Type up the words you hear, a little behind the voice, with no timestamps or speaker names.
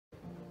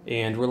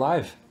And we're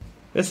live.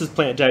 This is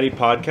Plant Daddy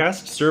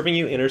Podcast, serving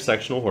you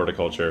intersectional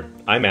horticulture.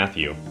 I'm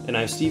Matthew. And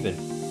I'm Steven.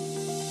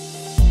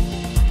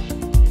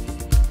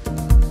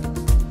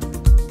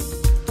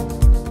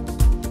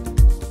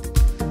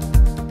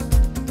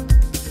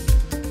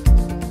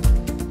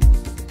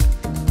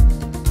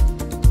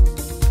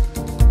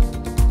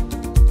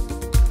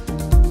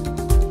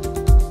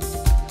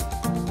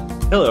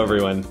 Hello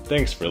everyone,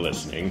 thanks for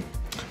listening.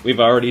 We've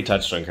already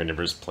touched on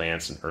carnivorous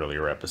plants in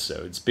earlier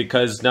episodes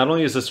because not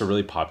only is this a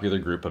really popular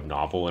group of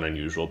novel and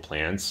unusual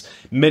plants,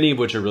 many of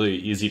which are really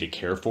easy to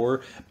care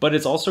for, but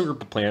it's also a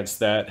group of plants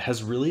that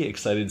has really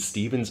excited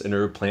Steven's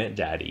inner plant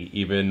daddy,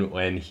 even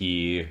when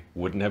he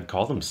wouldn't have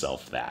called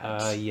himself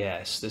that.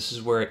 Yes, this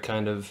is where it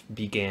kind of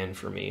began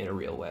for me in a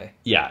real way.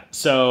 Yeah,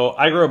 so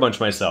I grow a bunch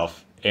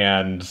myself,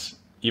 and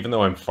even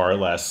though I'm far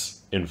less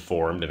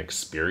informed and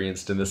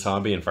experienced in this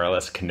hobby and far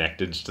less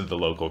connected to the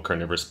local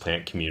carnivorous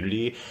plant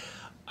community,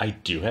 I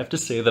do have to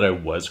say that I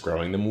was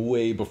growing them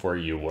way before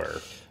you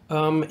were.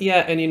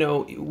 Yeah,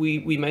 and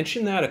we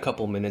mentioned that a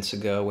couple minutes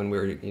ago when we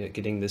were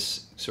getting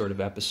this sort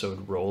of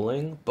episode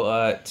rolling,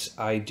 but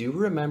I do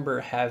remember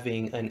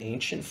having an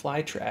ancient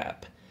fly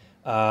trap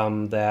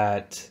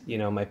that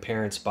my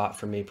parents bought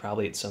for me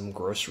probably at some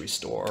grocery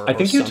store. I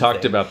think you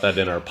talked about that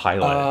in our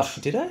pilot.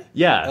 Did I?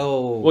 Yeah.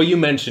 Oh. Well, you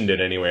mentioned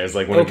it anyway as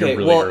like one of your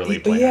really early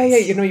plans.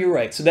 Yeah, you're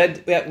right. So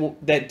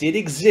that did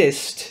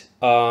exist.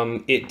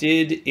 It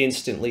did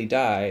instantly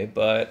die,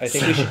 but I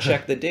think we should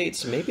check the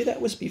dates. Maybe that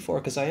was before,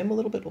 because I am a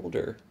little bit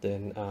older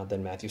than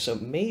Matthew. So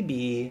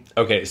maybe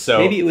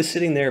it was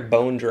sitting there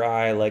bone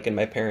dry, like in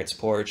my parents'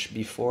 porch,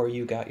 before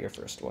you got your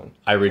first one.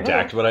 I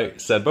redact what I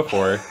said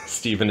before.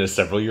 Stephen is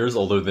several years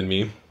older than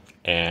me,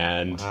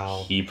 and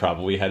he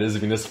probably had his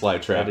Venus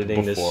flytrap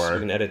before. You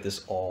can edit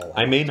this all out.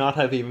 I may not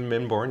have even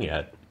been born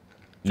yet.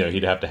 No,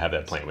 he'd have to have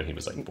that plant when he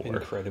was like 4.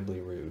 Incredibly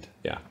rude.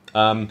 Yeah.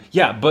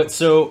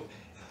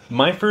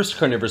 My first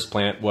carnivorous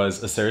plant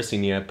was a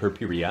Sarracenia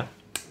purpurea,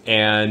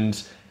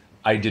 and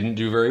I didn't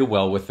do very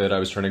well with it. I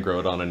was trying to grow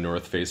it on a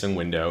north-facing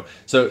window.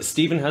 So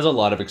Stephen has a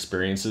lot of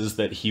experiences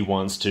that he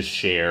wants to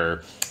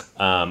share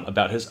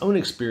about his own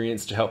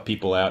experience to help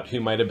people out who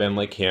might have been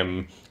like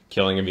him,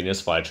 killing a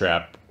Venus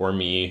flytrap, or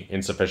me,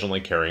 insufficiently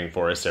caring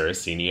for a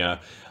Sarracenia.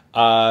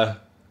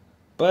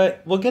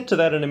 But we'll get to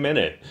that in a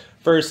minute.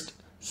 First,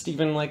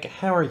 Stephen,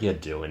 how are you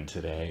doing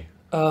today?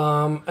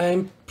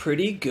 I'm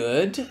pretty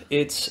good.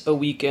 It's a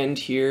weekend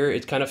here.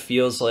 It kind of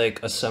feels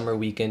like a summer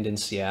weekend in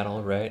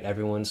Seattle, right?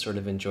 Everyone sort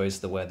of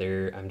enjoys the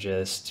weather.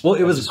 It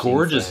was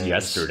gorgeous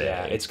yesterday.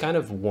 Yeah, it's kind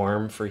of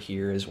warm for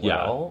here as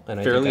well. Yeah,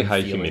 and fairly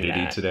high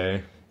humidity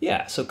today.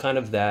 Yeah, so kind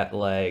of that,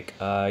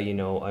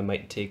 I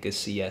might take a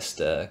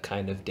siesta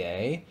kind of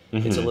day.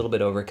 Mm-hmm. It's a little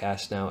bit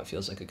overcast now. It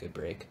feels like a good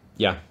break.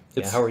 Yeah.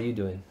 How are you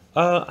doing?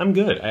 I'm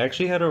good. I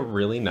actually had a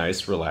really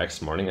nice,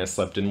 relaxed morning. I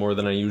slept in more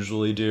than I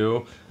usually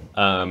do,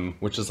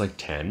 which is like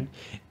 10.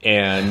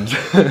 And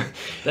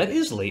that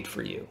is late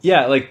for you.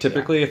 Yeah,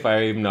 typically if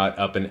I'm not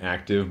up and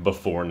active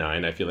before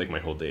 9, I feel like my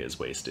whole day is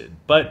wasted.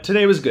 But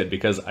today was good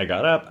because I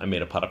got up, I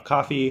made a pot of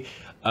coffee.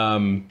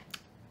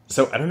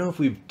 So I don't know if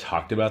we've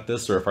talked about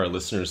this or if our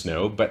listeners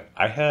know, but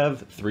I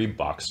have 3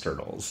 box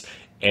turtles.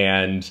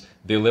 And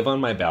they live on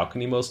my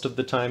balcony most of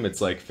the time. It's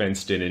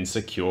fenced in and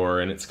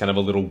secure, and it's kind of a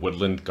little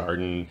woodland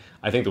garden.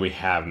 I think that we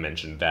have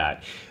mentioned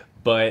that.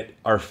 But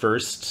our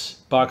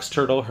first box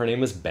turtle, her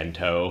name is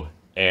Bento,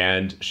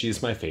 and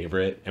she's my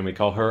favorite. And we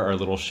call her our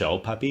little shell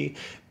puppy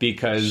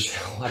because...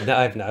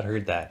 I've not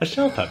heard that. A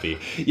shell puppy.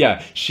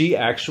 Yeah, she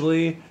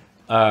actually...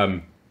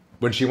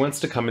 when she wants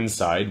to come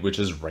inside, which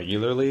is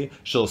regularly,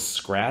 she'll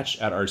scratch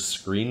at our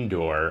screen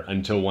door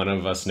until one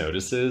of us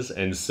notices.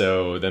 And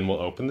so then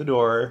we'll open the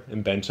door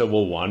and Bento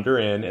will wander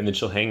in and then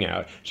she'll hang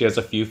out. She has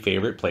a few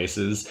favorite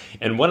places.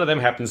 And one of them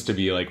happens to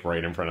be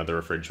right in front of the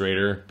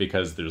refrigerator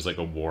because there's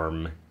a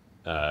warm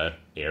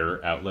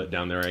air outlet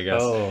down there, I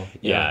guess. Oh,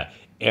 yeah.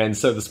 And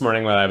so this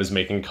morning while I was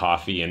making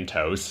coffee and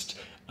toast,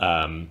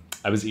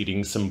 I was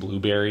eating some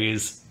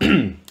blueberries,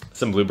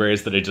 some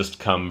blueberries that had just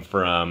come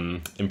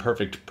from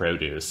Imperfect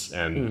Produce,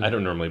 and I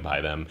don't normally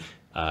buy them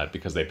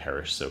because they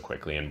perish so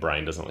quickly, and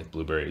Brian doesn't like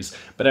blueberries.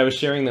 But I was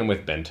sharing them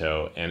with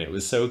Bento, and it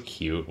was so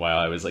cute while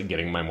I was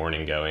getting my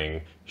morning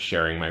going,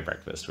 sharing my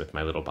breakfast with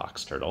my little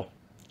box turtle.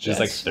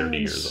 She's 30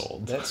 years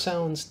old. That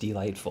sounds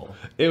delightful.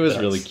 It was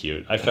really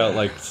cute. I felt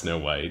like Snow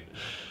White,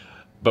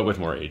 but with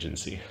more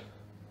agency.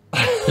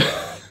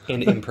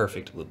 And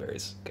imperfect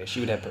blueberries. Okay, she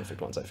would have perfect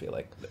ones, I feel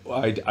like.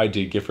 Well, I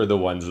did give her the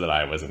ones that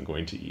I wasn't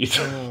going to eat.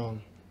 Oh,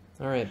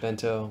 all right,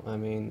 Bento.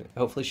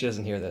 Hopefully she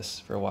doesn't hear this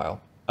for a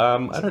while. I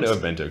don't know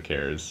if Bento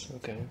cares.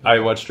 Okay. I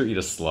watched her eat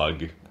a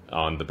slug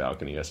on the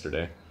balcony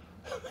yesterday.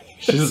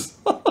 She's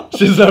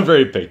not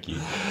very picky.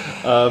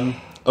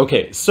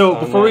 Okay, so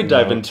before we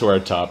dive into our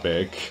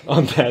topic,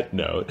 on that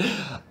note,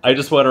 I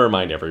just want to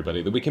remind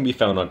everybody that we can be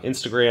found on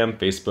Instagram,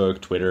 Facebook,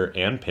 Twitter,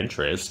 and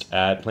Pinterest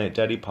at Plant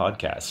Daddy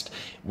Podcast.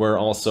 We're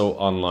also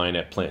online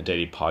at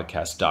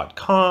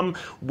plantdaddypodcast.com,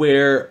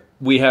 where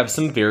we have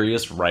some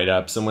various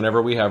write-ups, and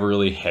whenever we have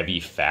really heavy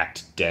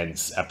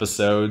fact-dense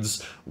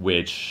episodes,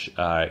 which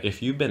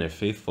if you've been a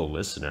faithful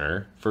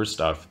listener, first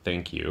off,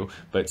 thank you,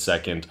 but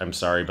second, I'm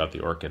sorry about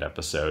the orchid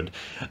episode.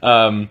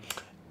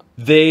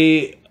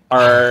 They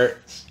are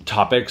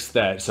topics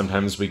that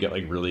sometimes we get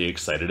like really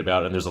excited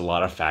about, and there's a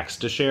lot of facts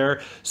to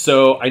share.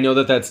 So I know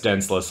that that's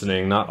dense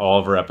listening. Not all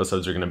of our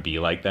episodes are going to be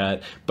like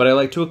that, but I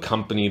like to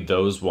accompany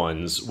those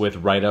ones with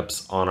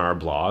write-ups on our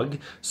blog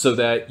so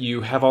that you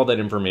have all that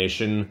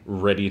information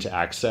ready to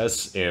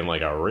access in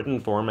like a written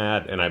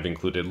format. And I've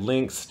included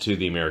links to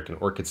the American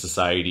Orchid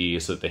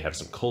Society so that they have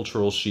some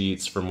cultural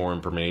sheets for more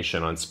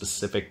information on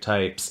specific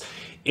types.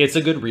 It's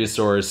a good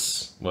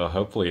resource. Well,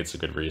 hopefully it's a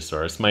good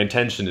resource. My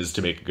intention is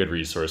to make a good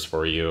resource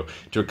for you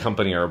to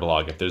accompany our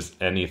blog if there's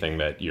anything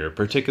that you're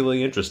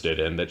particularly interested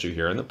in that you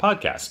hear in the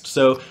podcast.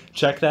 So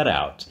check that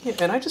out. Yeah,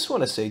 and I just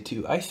want to say,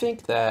 too, I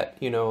think that,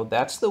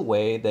 that's the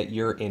way that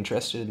you're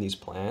interested in these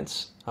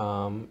plants.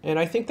 And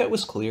I think that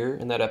was clear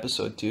in that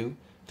episode, too.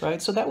 Right,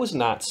 so that was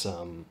not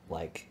some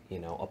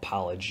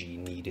apology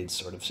needed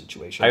sort of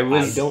situation. I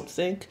don't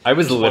think. I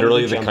was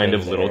literally the kind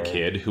of little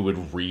kid who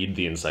would read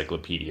the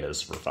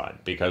encyclopedias for fun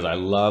because I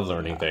love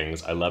learning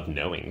things. I love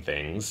knowing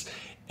things.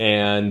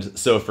 And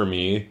so for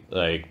me,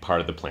 like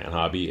part of the plant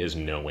hobby is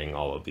knowing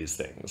all of these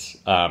things.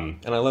 And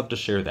I love to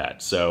share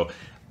that. So,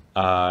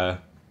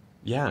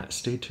 yeah,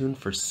 stay tuned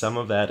for some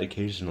of that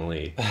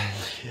occasionally.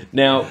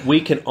 Now,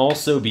 we can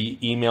also be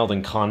emailed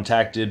and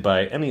contacted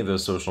by any of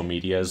those social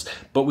medias,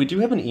 but we do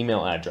have an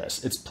email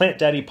address. It's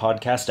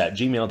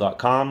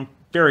plantdaddypodcast@gmail.com.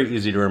 Very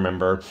easy to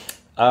remember.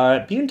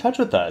 Be in touch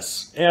with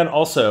us. And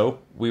also,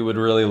 we would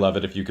really love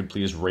it if you could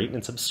please rate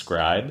and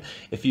subscribe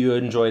if you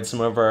enjoyed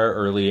some of our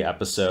early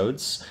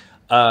episodes.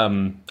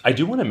 I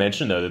do want to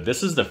mention, though, that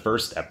this is the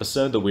first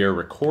episode that we are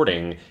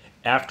recording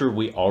after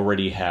we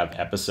already have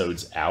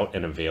episodes out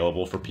and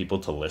available for people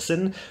to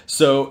listen.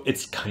 So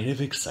it's kind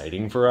of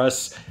exciting for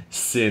us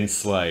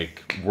since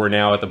we're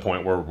now at the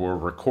point where we're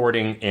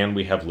recording and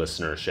we have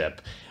listenership.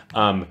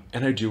 And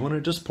I do want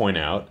to just point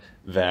out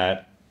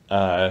that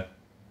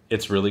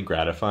it's really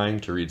gratifying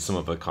to read some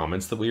of the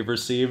comments that we've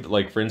received.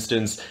 Like, for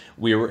instance,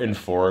 we were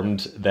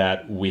informed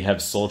that we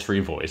have sultry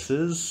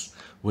voices,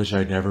 which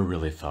I never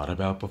really thought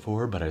about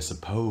before, but I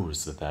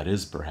suppose that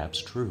is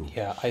perhaps true.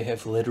 Yeah, I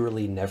have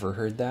literally never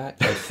heard that.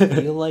 I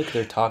feel like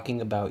they're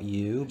talking about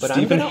you, but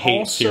Stephen I'm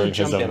hates also hearing his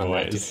jump own in on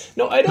that voice. too.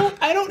 No, I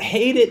don't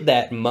hate it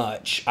that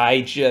much.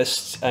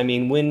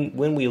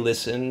 When we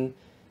listen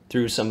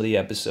through some of the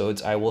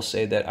episodes, I will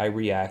say that I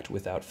react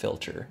without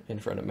filter in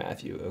front of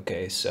Matthew.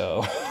 Okay,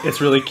 so it's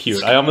really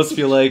cute. I almost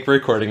feel like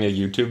recording a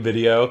YouTube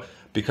video,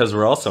 because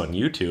we're also on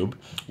YouTube,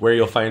 where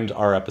you'll find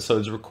our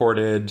episodes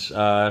recorded,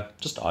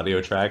 just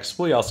audio tracks.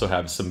 We also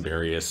have some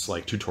various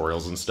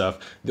tutorials and stuff.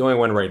 The only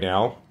one right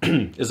now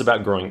is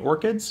about growing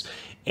orchids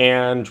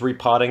and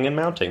repotting and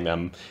mounting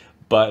them.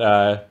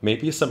 But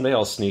maybe someday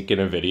I'll sneak in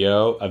a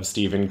video of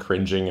Steven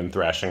cringing and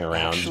thrashing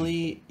around.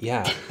 Actually,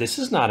 yeah, this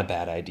is not a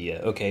bad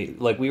idea. Okay,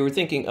 we were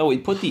thinking, we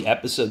put the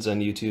episodes on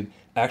YouTube.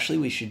 Actually,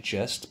 we should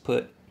just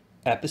put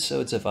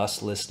episodes of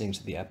us listening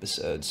to the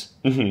episodes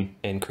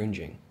and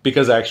cringing.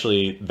 Because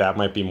actually, that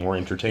might be more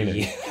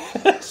entertaining.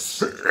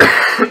 Yes.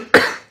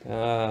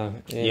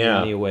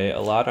 Anyway,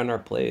 a lot on our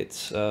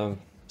plates.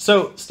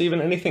 So,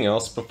 Steven, anything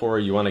else before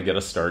you want to get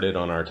us started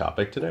on our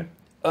topic today?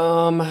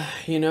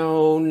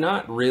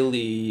 Not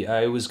really.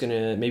 I was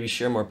gonna maybe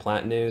share more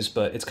plant news,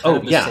 but it's kind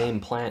of the same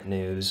plant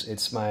news.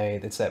 It's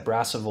that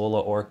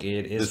Brassavola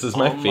orchid this is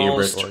my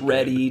favorite orchid.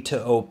 Ready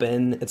to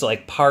open. It's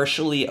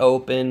partially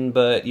open,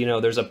 but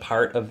there's a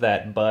part of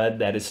that bud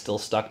that is still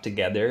stuck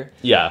together.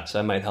 Yeah. So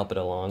I might help it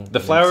along.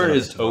 The flower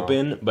is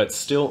open, but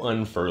still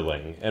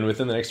unfurling. And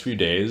within the next few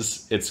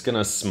days, it's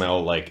gonna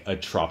smell like a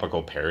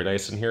tropical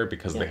paradise in here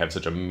because they have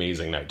such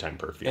amazing nighttime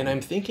perfume. And I'm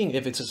thinking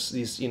if it's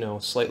these,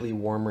 slightly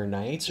warmer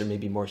nights, or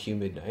maybe more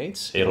humid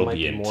nights, it'll might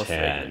be more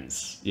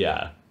intense.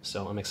 Yeah.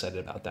 So I'm excited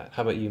about that.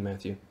 How about you,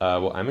 Matthew?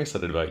 Well, I'm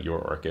excited about your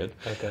orchid.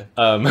 Okay.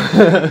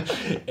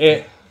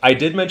 I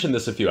did mention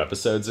this a few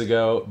episodes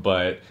ago,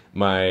 but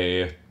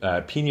my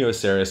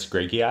Pinioceras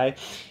gregii,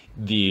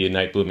 the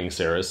night blooming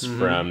ceres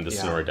from the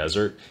Sonora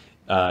Desert,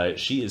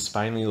 she is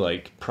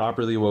finally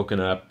properly woken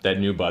up. That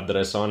new bud that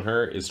I saw on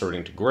her is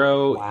starting to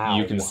grow. Wow.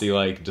 You can see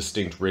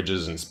distinct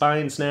ridges and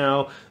spines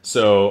now.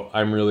 So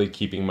I'm really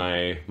keeping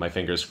my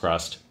fingers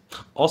crossed.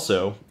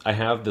 Also, I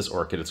have this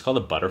orchid. It's called a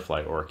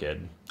butterfly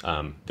orchid.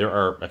 There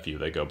are a few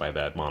that go by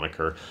that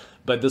moniker,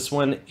 but this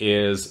one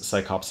is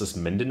Psychopsis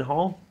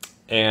Mendenhall,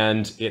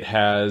 and it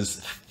has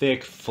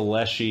thick,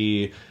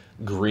 fleshy,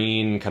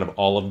 green, kind of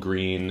olive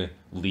green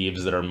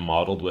leaves that are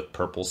mottled with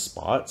purple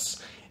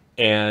spots.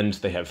 And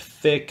they have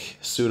thick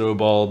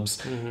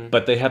pseudobulbs,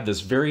 but they have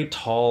this very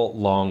tall,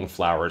 long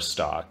flower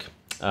stalk.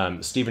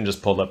 Stephen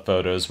just pulled up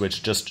photos,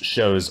 which just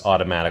shows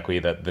automatically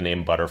that the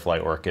name butterfly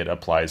orchid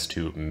applies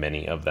to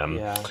many of them.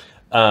 Yeah.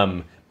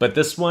 But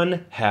this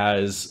one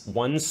has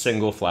one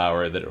single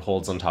flower that it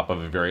holds on top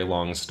of a very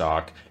long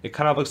stalk. It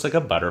kind of looks like a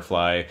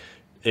butterfly.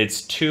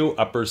 Its two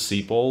upper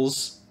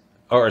sepals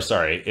or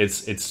sorry,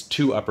 its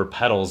two upper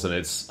petals and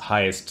its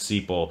highest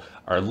sepal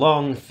are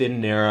long,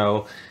 thin,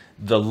 narrow.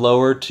 The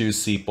lower two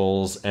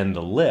sepals and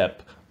the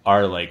lip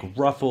are like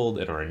ruffled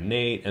and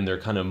ornate, and they're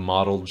kind of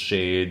mottled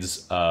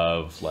shades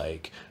of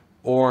like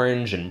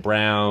orange and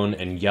brown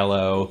and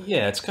yellow.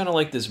 Yeah, it's kind of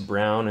like this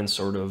brown and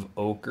sort of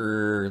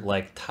ochre,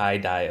 like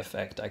tie-dye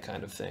effect, I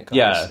kind of think,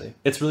 Yeah, honestly.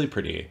 it's really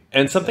pretty.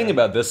 And something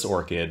about this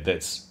orchid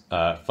that's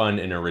fun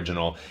and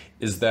original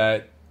is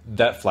that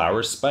that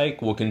flower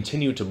spike will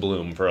continue to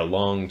bloom for a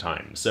long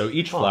time. So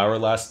each flower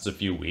lasts a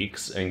few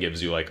weeks and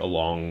gives you like a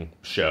long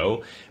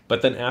show.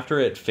 But then after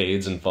it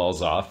fades and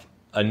falls off,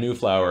 a new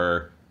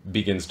flower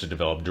begins to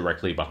develop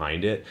directly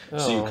behind it.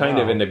 So you Oh, kind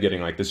of wow. end up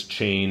getting like this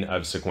chain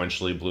of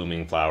sequentially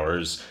blooming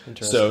flowers. So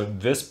Interesting.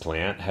 this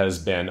plant has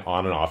been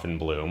on and off in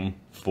bloom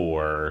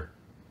for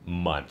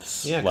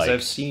months. Yeah, because Like,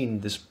 I've seen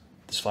this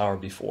flower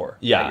before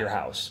Yeah. at your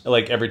house.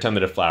 like every time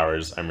that it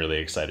flowers, I'm really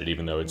excited,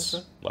 even though it's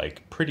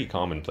like pretty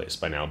commonplace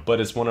by now.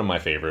 But it's one of my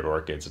favorite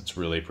orchids. It's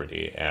really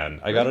pretty. And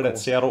I got Very it at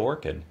cool. Seattle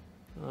Orchid.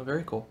 Oh,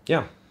 very cool.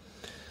 Yeah.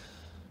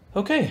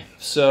 Okay,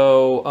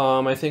 so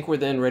I think we're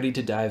then ready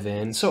to dive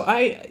in. So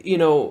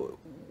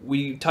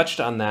we touched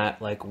on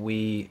that, like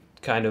we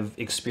kind of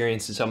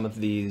experienced some of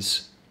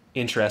these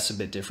interests a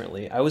bit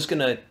differently. I was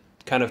gonna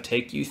kind of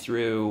take you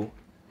through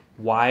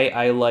why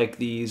I like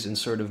these and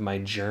sort of my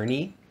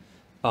journey.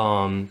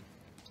 And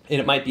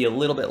it might be a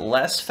little bit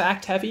less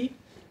fact heavy,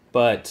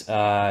 but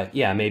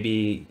yeah,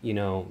 maybe,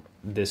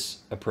 this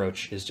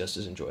approach is just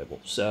as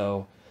enjoyable.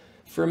 So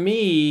for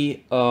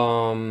me,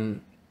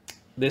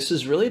 this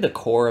is really the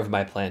core of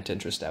my plant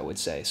interest, I would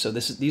say. So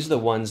these are the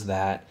ones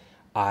that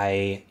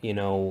I,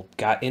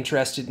 got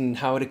interested in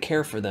how to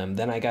care for them.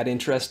 Then I got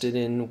interested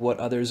in what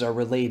others are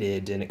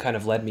related, and it kind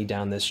of led me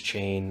down this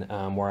chain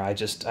where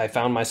I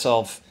found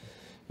myself,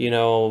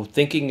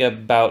 thinking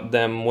about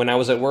them when I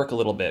was at work a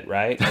little bit,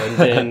 right? And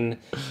then,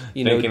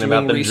 Thinking doing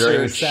about them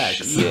during research.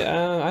 sex.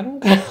 Yeah, I don't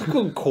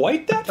go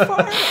quite that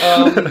far.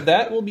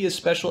 That will be a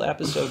special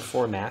episode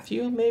for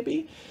Matthew,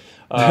 maybe.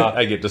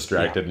 I get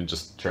distracted and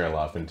just trail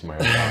off into my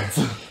own thoughts.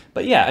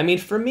 But yeah, I mean,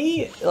 for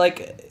me,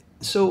 like,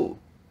 so,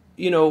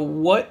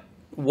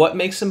 what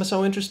makes them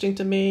so interesting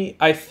to me?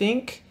 I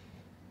think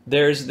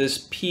there's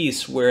this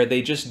piece where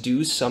they just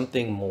do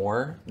something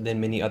more than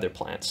many other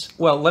plants.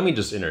 Well, let me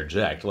just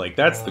interject. Like,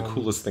 that's the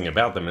coolest thing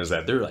about them is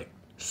that they're like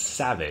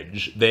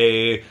savage.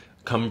 They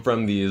come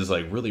from these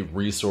like really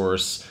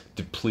resource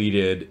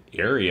depleted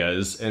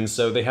areas, and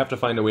so they have to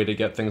find a way to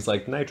get things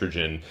like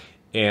nitrogen.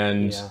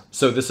 And Yeah.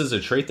 so this is a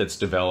trait that's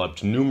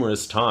developed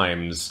numerous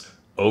times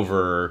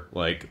over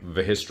like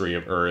the history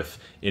of Earth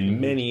in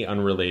many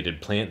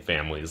unrelated plant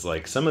families.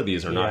 Like some of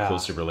these are not Yeah.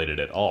 closely related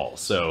at all.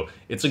 So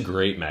it's a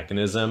great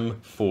mechanism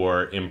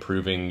for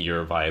improving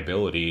your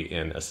viability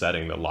in a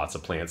setting that lots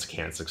of plants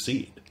can't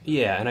succeed.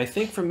 Yeah, and I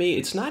think for me,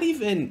 it's not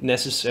even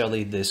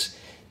necessarily this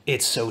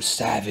 "it's so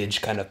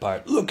savage" kind of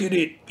part. Look at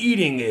it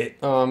eating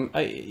it.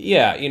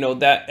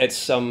 That at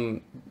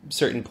some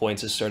certain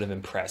points is sort of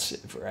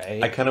impressive,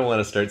 right? I kind of want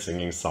to start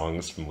singing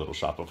songs from Little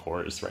Shop of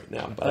Horrors right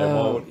now, but I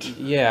won't.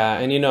 Yeah,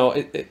 and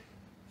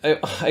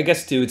I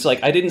guess too, it's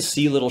like I didn't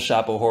see Little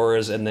Shop of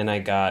Horrors, and then I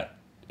got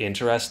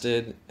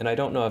interested, and I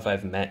don't know if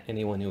I've met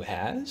anyone who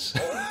has.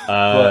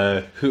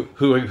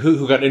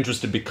 Who got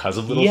interested because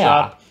of Little Yeah.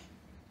 Shop?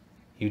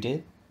 You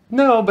did?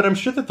 No, but I'm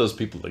sure that those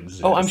people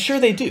exist. Oh, I'm sure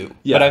they do.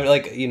 Yeah. But I'm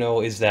like,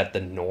 is that the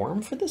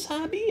norm for this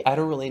hobby? I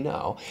don't really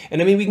know. And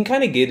I mean, we can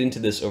kind of get into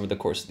this over the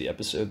course of the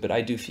episode, but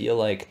I do feel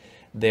like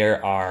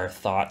there are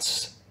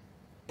thoughts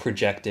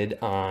projected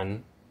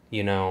on,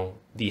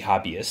 the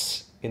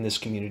hobbyists in this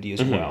community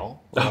as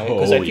well, right?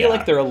 Because I Oh, feel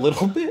like yeah.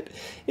 they're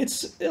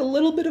it's a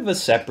little bit of a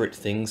separate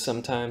thing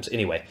sometimes.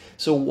 Anyway,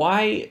 so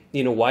why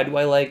do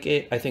I like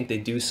it? I think they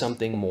do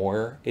something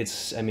more.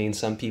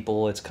 Some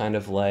people, it's kind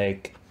of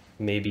like,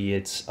 maybe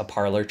it's a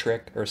parlor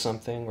trick or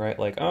something, right?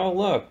 Like, oh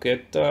look,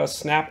 it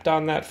snapped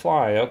on that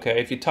fly. Okay,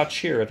 if you touch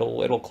here,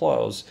 it'll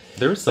close.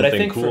 There's But I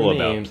something think for cool me-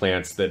 about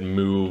plants that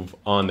move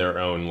on their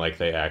own, like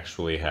they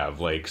actually have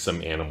like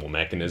some animal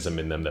mechanism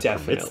in them that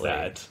permits Definitely.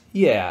 that.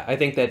 Yeah, I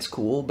think that's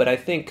cool. But I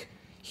think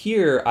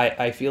here,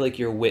 I feel like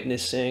you're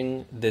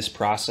witnessing this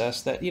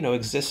process that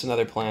exists in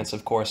other plants,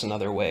 of course, in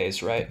other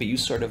ways, right? But you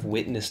sort of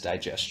witness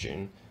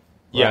digestion.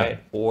 Yeah. Right?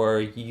 Or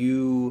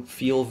you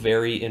feel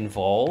very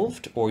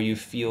involved, or you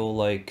feel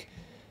like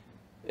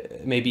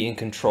maybe in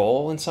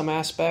control in some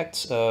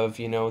aspects of,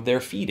 their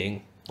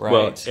feeding, right?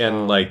 Well,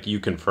 and like you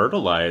can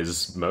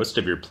fertilize most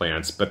of your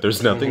plants, but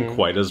there's nothing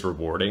quite as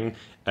rewarding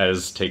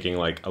as taking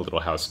like a little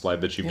housefly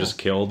that you've just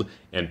killed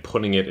and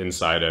putting it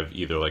inside of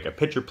either like a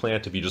pitcher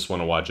plant if you just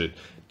want to watch it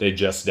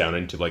digest down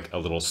into like a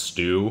little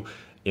stew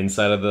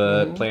inside of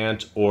the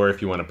plant, or if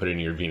you want to put it in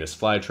your Venus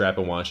flytrap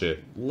and watch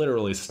it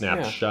literally snap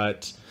Yeah.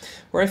 shut.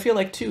 Where I feel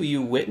like, too,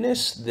 you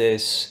witness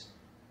this,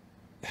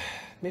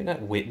 maybe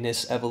not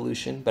witness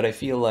evolution, but I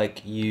feel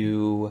like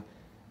you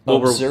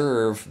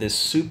observe this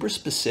super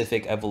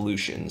specific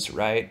evolutions,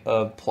 right?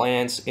 Of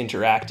plants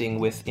interacting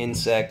with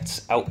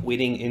insects,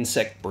 outwitting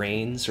insect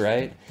brains,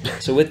 right?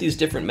 So with these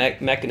different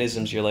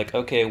mechanisms, you're like,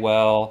 okay,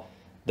 well,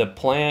 the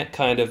plant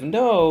kind of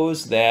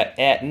knows that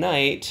at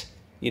night,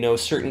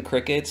 certain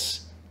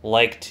crickets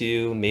like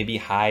to maybe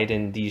hide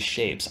in these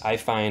shapes. I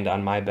find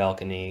on my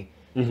balcony,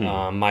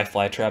 my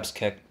fly traps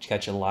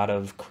catch a lot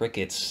of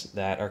crickets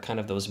that are kind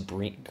of those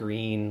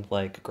green,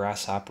 like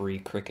grasshoppery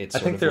crickets. I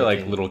Sort think of they're like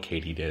looking. little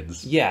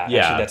katydids. Yeah, actually,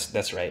 Yeah.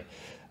 that's right.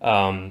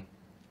 Um,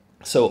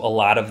 so a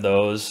lot of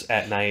those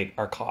at night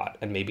are caught,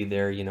 and maybe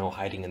they're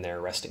hiding in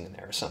there, resting in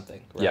there, or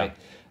something, Yeah. right?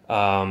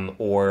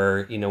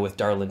 Or with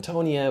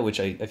Darlingtonia, which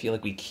I feel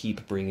like we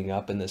keep bringing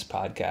up in this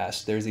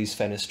podcast. There's these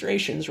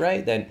fenestrations,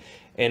 right?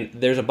 And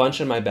there's a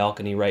bunch on my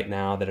balcony right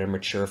now that are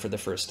mature for the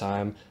first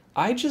time.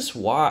 I just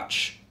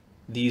watch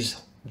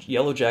these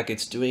yellow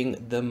jackets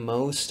doing the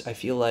most. I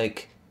feel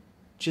like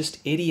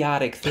just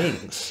idiotic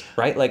things,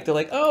 right? Like they're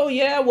like, oh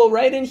yeah, well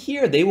right in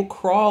here, they will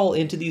crawl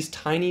into these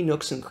tiny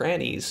nooks and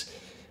crannies.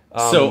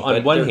 So on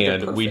But one they're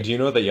hand, we do perfect.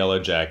 know that yellow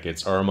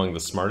jackets are among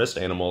the smartest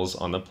animals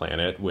on the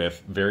planet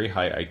with very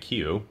high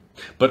IQ,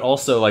 but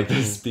also like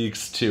this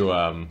speaks to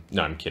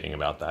no, I'm kidding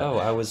about that. Oh,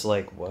 I was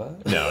like,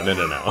 what? No, no,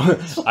 no,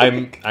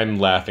 no. I'm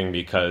laughing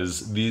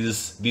because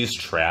these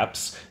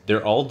traps,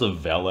 they're all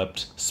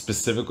developed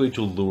specifically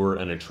to lure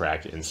and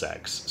attract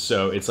insects.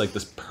 So it's like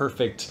this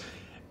perfect,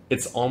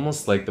 it's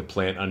almost like the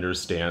plant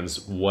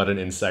understands what an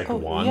insect Oh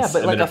yeah, wants but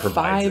and like then a it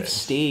provides five it.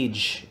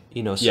 stage,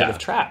 set of Yeah.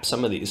 traps.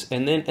 Some of these,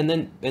 and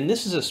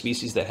this is a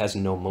species that has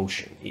no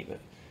motion even,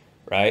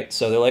 right?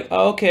 So they're like,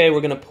 okay, we're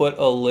gonna put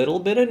a little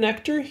bit of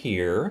nectar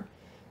here.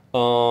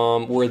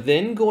 We're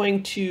then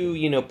going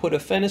to, put a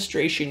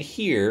fenestration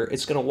here.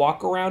 It's going to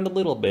walk around a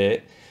little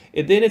bit.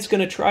 And then it's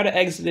going to try to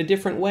exit a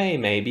different way,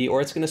 maybe,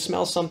 or it's going to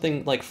smell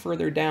something like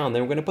further down.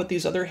 Then we're going to put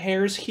these other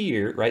hairs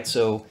here, right?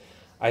 So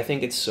I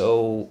think it's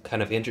so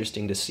kind of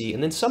interesting to see.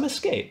 And then some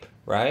escape,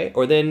 right?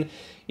 Or then,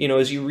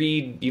 as you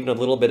read even a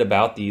little bit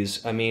about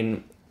these, I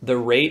mean, the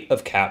rate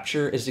of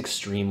capture is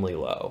extremely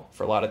low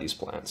for a lot of these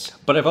plants.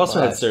 But I've also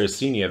had But,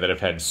 Sarracenia that have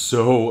had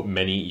so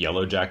many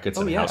yellow jackets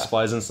oh, and yeah.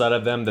 houseflies inside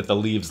of them that the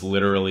leaves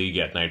literally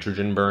get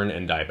nitrogen burn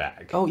and die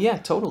back. Oh yeah,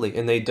 totally.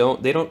 And they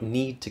don't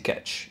need to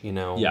catch,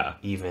 Yeah.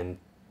 even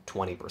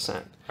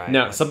 20%, right?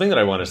 Now, Like, something that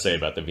I want to say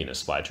about the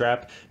Venus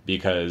flytrap,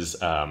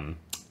 because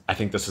I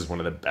think this is one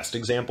of the best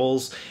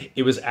examples.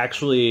 It was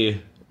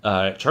actually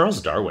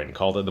Charles Darwin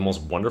called it the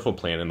most wonderful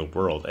plant in the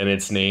world, and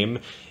its name,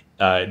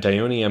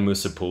 Dionaea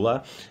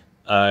muscipula,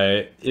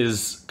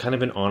 is kind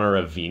of in honor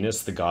of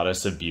Venus, the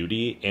goddess of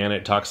beauty, and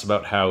it talks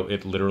about how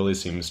it literally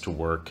seems to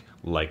work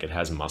like it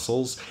has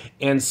muscles.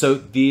 And so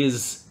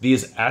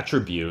these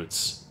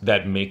attributes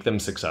that make them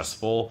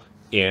successful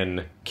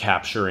in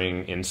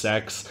capturing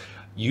insects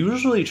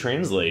usually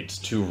translates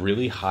to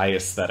really high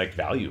aesthetic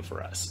value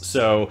for us.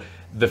 So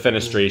the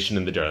fenestration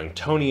in the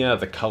Darlingtonia,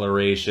 the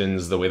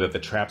colorations, the way that the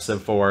traps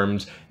have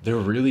formed, they're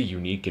really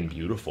unique and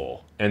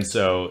beautiful. And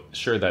so,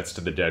 sure, that's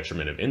to the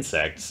detriment of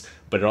insects,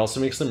 but it also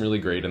makes them really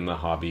great in the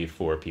hobby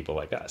for people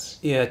like us.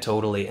 yeah,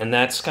 totally. And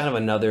that's kind of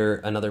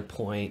another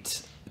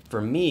point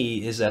for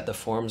me is that the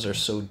forms are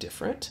so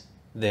different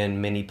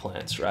than many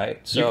plants, right?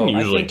 You can So I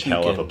usually think you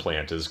tell if a can.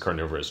 plant is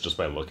carnivorous just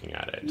by looking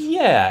at it.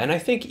 Yeah, and I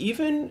think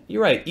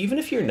you're right, even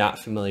if you're not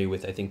familiar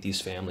with, I think,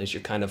 these families,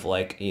 you're kind of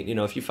like,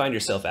 if you find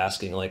yourself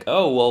asking, like,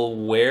 oh, well,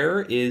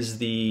 where is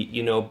the,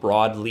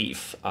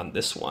 broadleaf on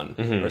this one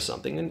or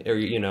something? And,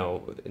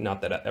 or,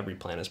 not that every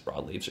plant has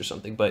broadleaves or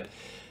something, but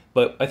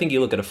I think you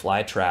look at a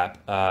fly trap,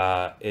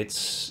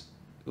 it's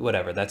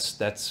whatever, that's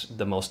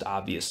the most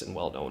obvious and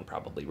well known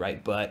probably,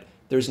 right? But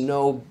there's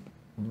no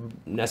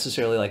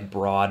necessarily like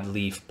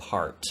broadleaf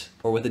part.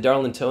 Or with the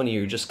Darlingtonia,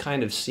 you're just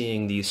kind of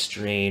seeing these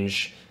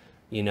strange,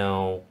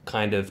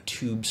 kind of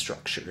tube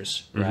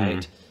structures,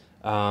 right?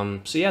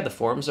 So yeah, the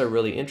forms are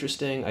really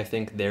interesting. I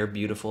think they're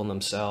beautiful in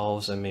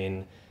themselves. I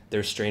mean,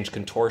 there's strange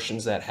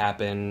contortions that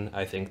happen.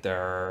 I think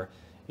there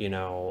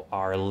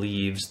are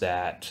leaves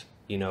that,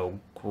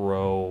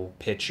 grow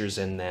pictures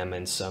in them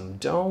and some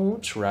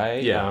don't,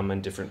 right? Yeah.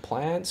 And different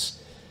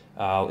plants.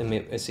 I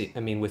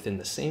mean, within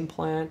the same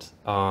plant,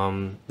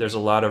 there's a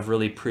lot of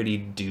really pretty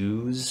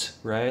dews,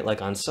 right?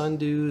 Like on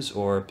sundews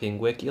or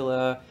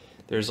pinguicula.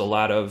 There's a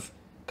lot of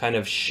kind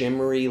of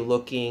shimmery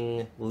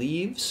looking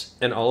leaves.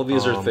 And all of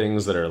these are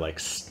things that are like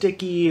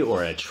sticky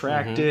or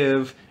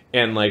attractive.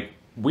 And like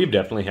we've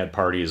definitely had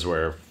parties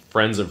where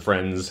friends of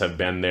friends have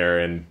been there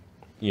and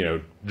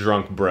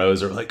drunk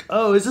bros are like,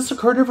 oh, is this a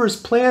carnivorous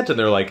plant? And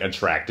they're like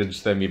attracted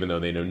to them even though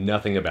they know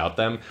nothing about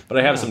them. But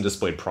I have Yeah. some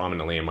displayed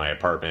prominently in my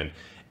apartment.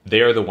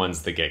 They are the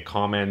ones that get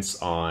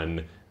comments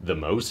on the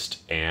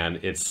most, and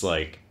it's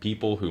like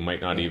people who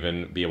might not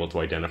even be able to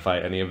identify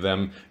any of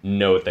them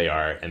know what they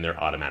are, and they're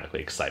automatically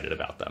excited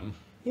about them.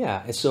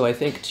 Yeah, and so I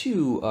think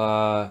too,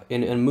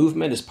 and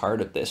movement is part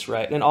of this,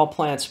 right? And all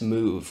plants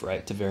move,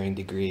 right, to varying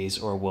degrees,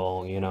 or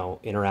will,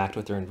 interact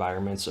with their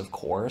environments, of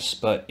course.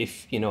 But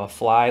if, a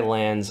fly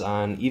lands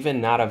on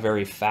even not a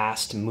very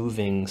fast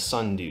moving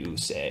sundew,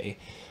 say,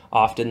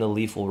 often the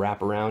leaf will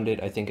wrap around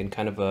it, I think, in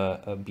kind of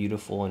a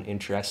beautiful and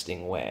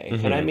interesting way.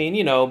 And I mean,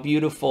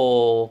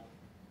 beautiful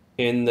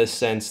in the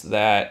sense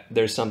that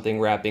there's something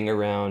wrapping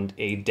around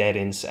a dead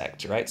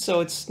insect, right? So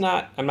it's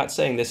not, I'm not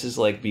saying this is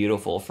like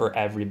beautiful for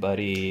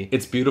everybody.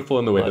 It's beautiful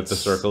in the way that the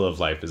Let's, circle of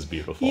life is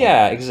beautiful.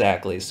 yeah,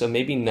 exactly. So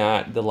maybe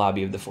not the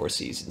lobby of the Four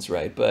Seasons,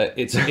 right? But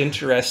it's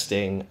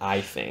interesting,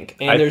 I think.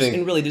 And I there's, think,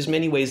 and really, there's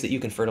many ways that you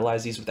can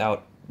fertilize these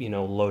without, you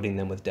know, loading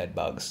them with dead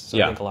bugs. So I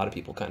yeah, think a lot of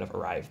people kind of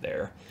arrive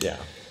there. yeah.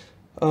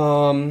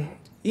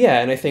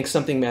 Yeah, and I think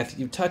something,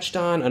 Matthew, you touched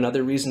on,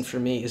 another reason for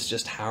me is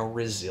just how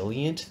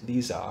resilient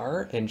these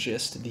are and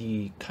just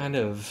the kind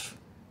of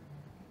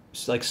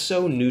like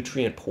so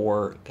nutrient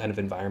poor kind of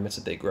environments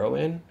that they grow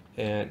in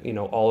and, you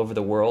know, all over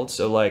the world.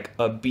 So like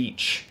a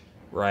beach,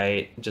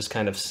 right? Just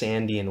kind of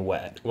sandy and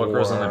wet. What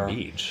grows on a Or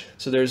beach?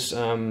 so there's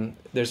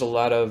a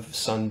lot of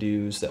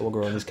sundews that will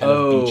grow in these kind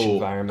of beach Oh,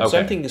 environments. So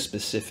I'm okay. thinking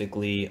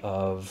specifically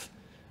of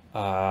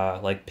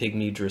like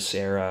Pygmy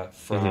Drosera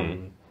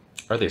from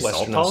Are they salt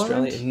Western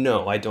tolerant? Australia.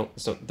 No, I don't.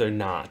 So they're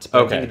not. But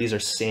I Okay. think these are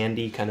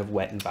sandy, kind of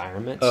wet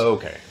environments. Oh,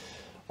 okay.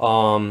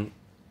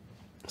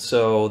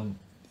 So,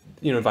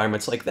 you know,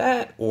 environments like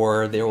that,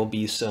 or there will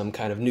be some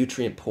kind of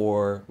nutrient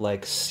poor,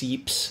 like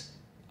seeps.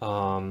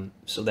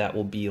 So that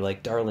will be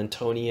like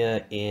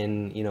Darlingtonia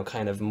in, you know,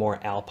 kind of more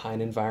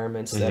alpine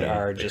environments that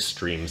are just,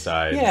 Extreme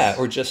sides. yeah,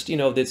 or just, you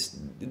know,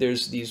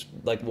 there's these,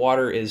 like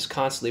water is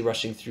constantly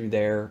rushing through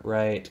there,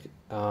 right?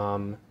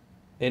 And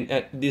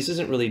this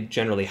isn't really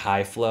generally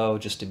high flow,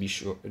 just to be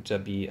sure, to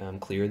be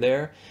clear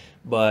there.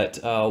 But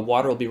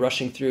water will be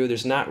rushing through.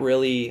 There's not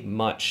really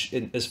much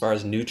as far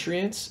as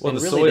nutrients. Well, and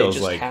the really they soil's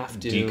just like have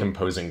to.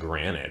 decomposing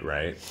granite,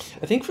 right?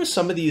 I think for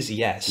some of these,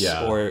 yes.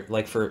 Yeah. Or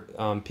like for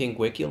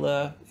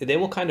Pinguicula, they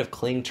will kind of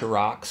cling to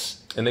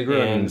rocks. And they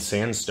grow in And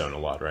sandstone a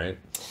lot, right?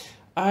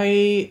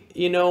 I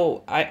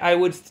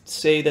would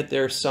say that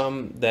there are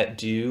some that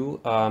do,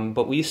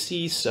 but we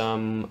see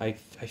some, I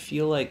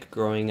feel like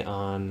growing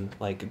on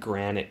like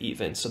granite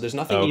even. So there's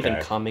nothing even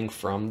Okay. coming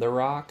from the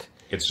rock,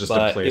 It's just a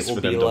but place it will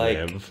for them be to like,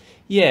 live.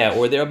 yeah,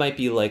 or there might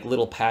be like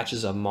little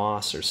patches of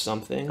moss or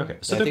something. Okay,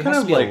 so I they're think kind it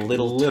has of to be like a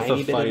little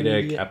tiny bit of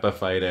lithophytic, media.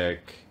 epiphytic.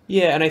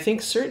 Yeah, and I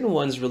think certain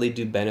ones really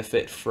do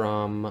benefit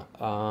from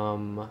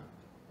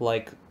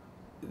like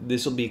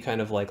this will be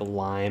kind of like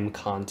lime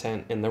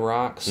content in the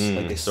rocks.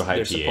 Like So high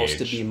they're supposed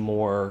to be pH.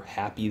 more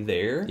happy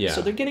there. So Yeah,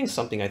 they're getting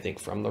something I think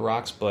from the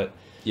rocks, but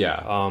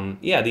yeah.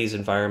 yeah, these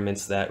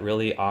environments that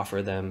really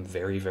offer them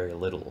very, very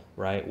little,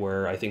 right?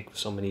 Where I think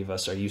so many of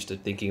us are used to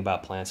thinking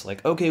about plants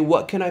like, okay,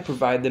 what can I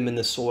provide them in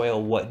the soil?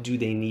 What do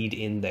they need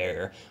in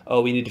there?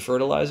 Oh, we need to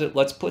fertilize it.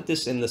 Let's put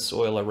this in the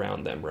soil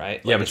around them,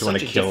 right? Yeah, Like but it's you want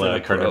such to a kill a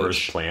different carnivorous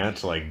approach.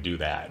 plant? Like, do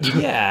that.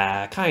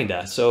 Yeah,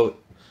 kinda. So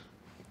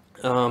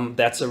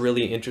that's a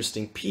really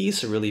interesting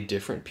piece, a really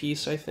different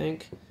piece, I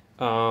think.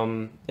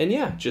 And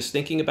yeah, just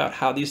thinking about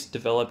how these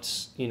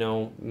developed, you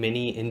know,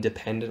 many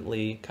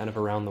independently kind of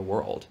around the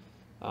world,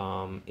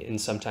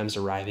 and sometimes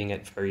arriving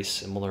at very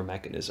similar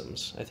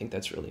mechanisms. I think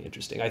that's really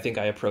interesting. I think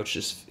I approach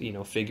this, you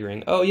know,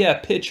 figuring, oh yeah,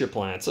 pitcher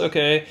plants.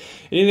 Okay,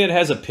 anything that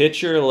has a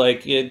pitcher,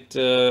 like it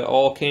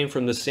all came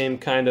from the same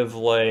kind of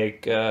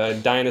like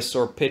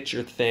dinosaur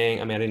pitcher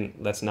thing. I mean, I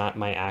didn't. That's not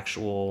my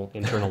actual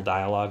internal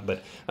dialogue,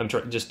 but I'm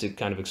trying just to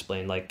kind of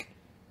explain, like,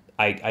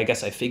 I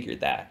guess I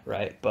figured that,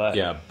 right? But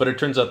Yeah, but it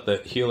turns out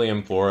that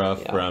helium flora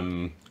yeah.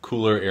 from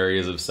cooler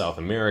areas of South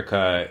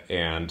America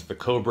and the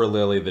cobra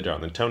lily, the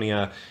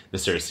Darlingtonia, the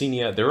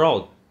Sarracenia, they're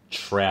all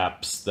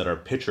traps that are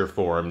pitcher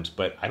formed,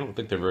 but I don't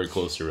think they're very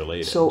closely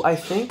related. So I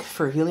think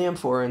for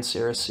Helium-4 and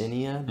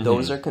Sarracenia,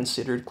 those are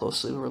considered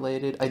closely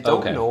related. I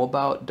don't Okay. know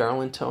about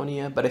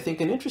Darlingtonia, but I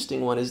think an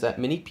interesting one is that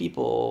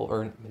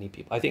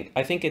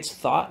I think it's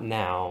thought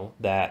now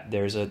that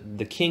there's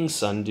the king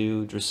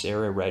sundew,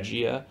 Drosera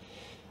regia.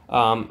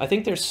 I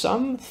think there's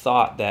some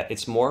thought that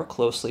it's more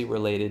closely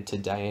related to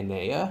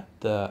Dionea,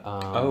 the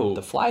Oh,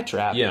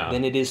 flytrap, yeah.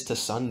 than it is to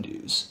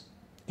sundews,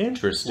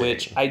 Interesting.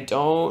 which I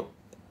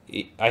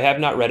have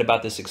not read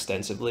about this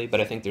extensively, but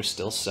I think there's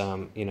still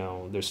some, you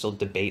know, there's still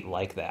debate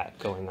like that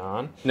going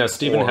on. Now,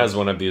 Stephen Or has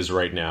one of these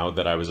right now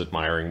that I was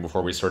admiring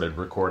before we started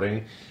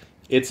recording.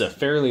 It's a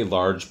fairly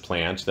large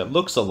plant that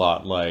looks a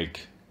lot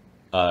like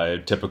a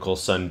typical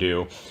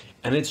sundew,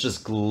 and it's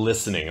just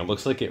glistening. It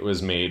looks like it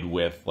was made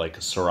with like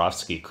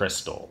Swarovski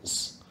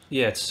crystals.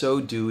 yeah, it's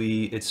so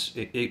dewy.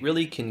 It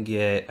really can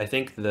get. I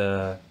think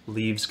the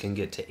leaves can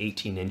get to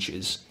 18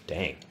 inches.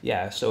 Dang.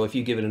 Yeah, so if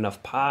you give it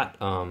enough pot,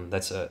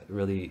 that's a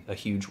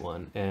huge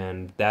one.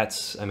 And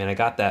that's, I mean, I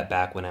got that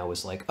back when I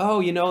was like, oh,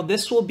 you know,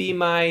 this will be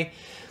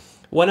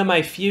one of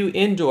my few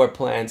indoor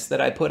plants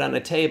that I put on a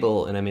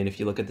table. And I mean, if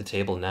you look at the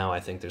table now, I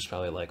think there's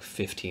probably like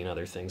 15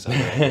 other things on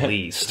there at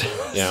least.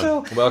 Yeah.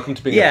 So, Welcome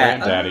to being yeah,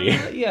 a plant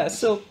daddy. yeah,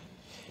 so,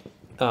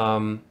 Do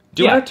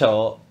you yeah. want to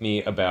tell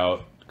me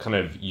about kind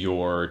of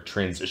your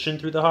transition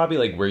through the hobby,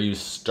 like where you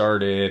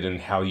started and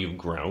how you've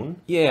grown?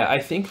 Yeah, I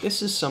think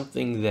this is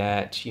something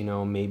that, you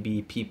know,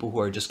 maybe people who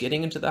are just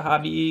getting into the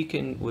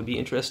hobby would be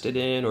interested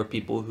in, or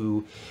people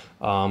who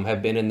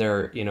have been in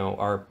there, you know,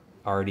 are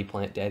already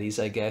plant daddies,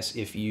 I guess.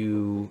 If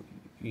you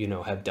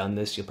know, have done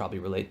this, you'll probably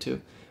relate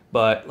to.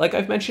 But like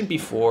I've mentioned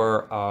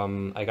before,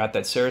 I got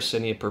that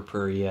Sarracenia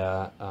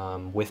purpurea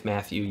with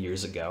Matthew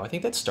years ago. I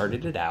think that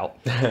started it out,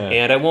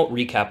 and I won't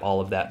recap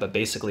all of that. But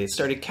basically, it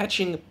started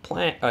catching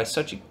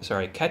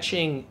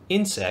catching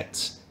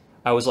insects.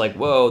 I was like,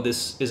 whoa,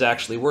 this is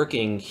actually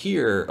working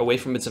here, away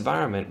from its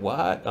environment.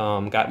 What?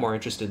 Got more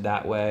interested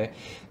that way.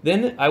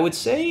 Then I would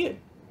say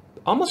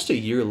almost a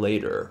year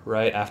later,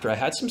 right after I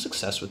had some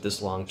success with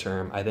this long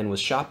term, I then was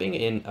shopping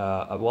in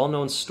a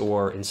well-known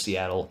store in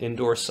Seattle,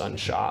 Indoor Sun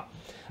Shop.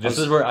 This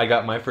is where I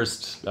got my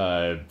first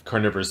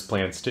carnivorous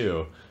plants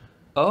too.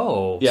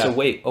 Oh, Yeah. so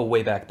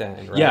way back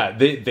then, right? Yeah,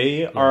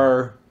 they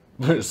are.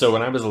 So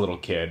when I was a little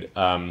kid,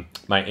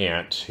 my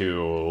aunt,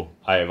 who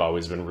I have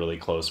always been really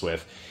close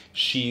with,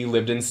 she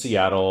lived in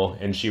Seattle,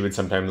 and she would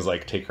sometimes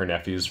like take her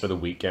nephews for the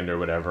weekend or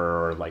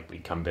whatever, or like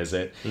we'd come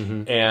visit.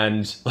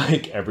 And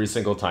like every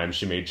single time,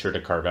 she made sure to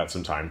carve out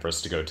some time for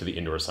us to go to the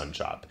Indoor Sun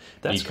Shop.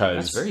 That's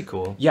very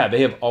cool. Yeah,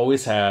 they have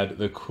always had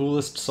the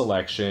coolest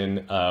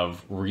selection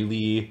of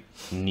really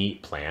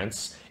neat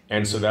plants.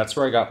 And so that's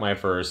where I got my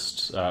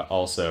first,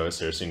 also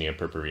Sarracenia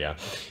purpurea,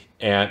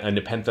 and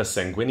a Nepentha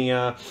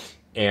sanguinea.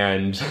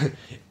 And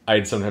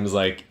I'd sometimes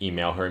like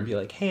email her and be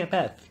like, "Hey, Aunt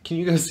Beth, can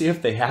you go see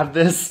if they have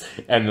this?"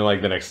 And then,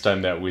 like the next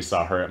time that we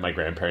saw her at my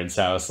grandparents'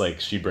 house,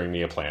 like she'd bring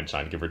me a plant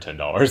shot and give her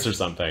 $10 or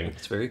something.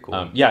 It's very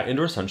cool. Yeah,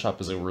 Indoor Sun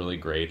Shop is a really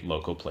great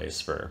local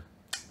place for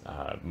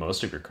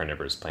most of your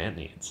carnivorous plant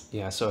needs.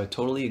 Yeah, so I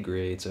totally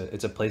agree.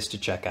 It's a place to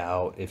check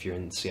out if you're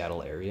in the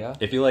Seattle area.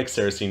 If you like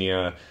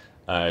Sarracenia,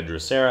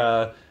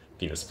 Drosera,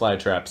 Venus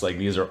flytraps, like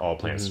these are all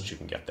plants that you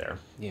can get there.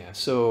 Yeah,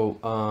 so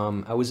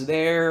I was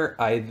there.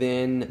 I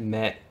then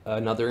met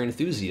another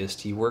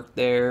enthusiast. He worked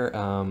there,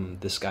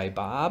 this guy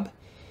Bob.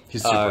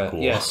 He's super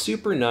cool. Yeah,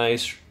 super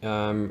nice.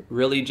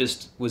 Really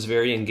just was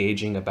very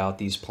engaging about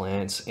these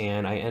plants.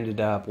 And I ended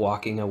up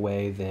walking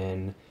away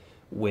then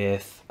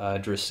with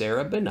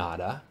Drosera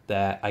binata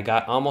that I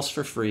got almost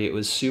for free. It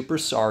was super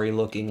sorry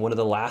looking, one of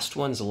the last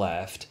ones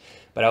left.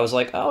 But I was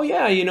like, oh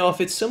yeah, if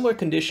it's similar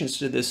conditions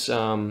to this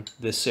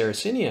this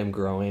Sarracenia I'm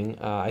growing,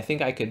 I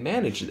think I could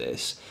manage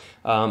this.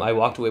 I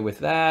walked away with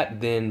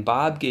that. Then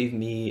Bob gave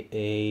me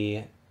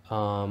a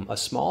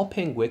small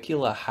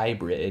Pinguicula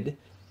hybrid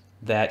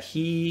that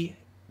he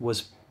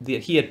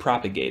had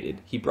propagated.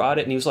 He brought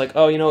it and he was like,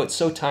 oh, it's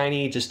so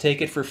tiny, just take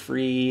it for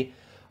free.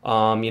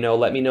 Let me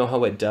know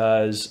how it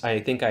does. I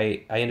think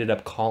I ended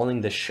up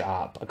calling the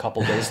shop a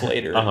couple days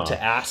later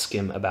to ask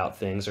him about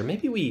things, or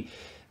maybe we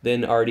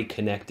then already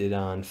connected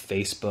on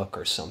Facebook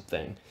or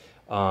something.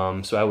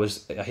 So I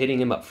was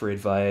hitting him up for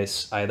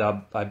advice. I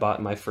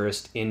bought my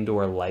first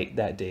indoor light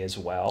that day as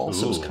well. Ooh.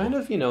 So it was kind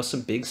of,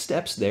 some big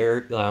steps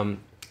there.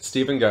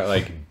 Stephen got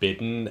like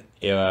bitten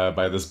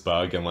by this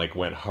bug and like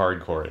went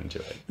hardcore into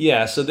it.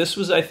 Yeah, so this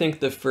was, I think,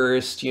 the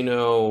first,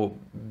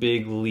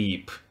 big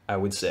leap, I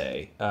would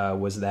say,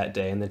 was that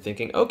day. And then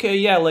thinking, okay,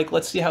 yeah, like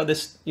let's see how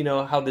this,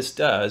 how this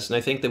does. And I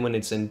think that when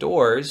it's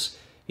indoors,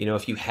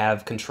 if you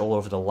have control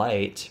over the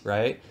light,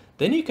 right,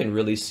 then you can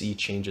really see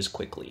changes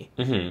quickly,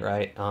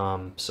 right?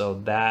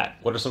 So that...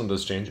 What are some of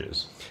those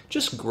changes?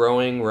 Just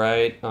growing,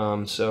 right?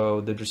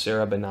 So the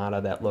Drosera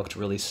binata that looked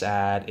really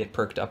sad, it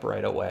perked up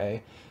right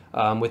away.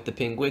 With the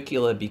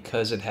Pinguicula,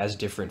 because it has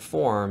different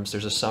forms,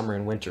 there's a summer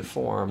and winter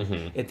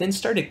form, it then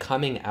started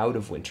coming out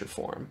of winter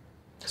form.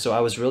 So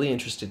I was really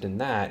interested in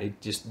that. It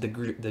just the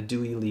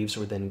dewy leaves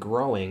were then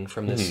growing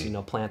from this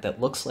plant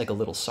that looks like a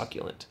little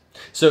succulent.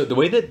 So the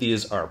way that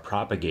these are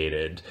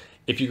propagated,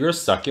 if you grow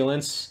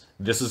succulents,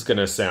 this is going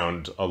to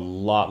sound a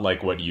lot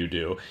like what you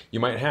do.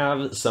 You might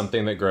have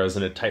something that grows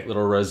in a tight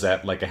little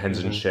rosette like a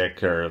Henson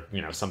chick or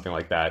something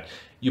like that.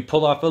 You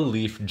pull off a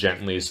leaf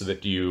gently so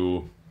that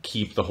you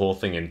keep the whole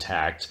thing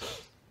intact.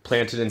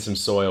 Plant it in some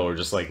soil or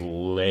just like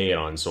lay it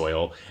on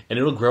soil, and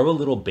it'll grow a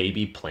little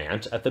baby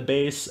plant at the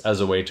base as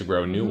a way to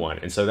grow a new one.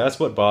 And so that's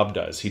what Bob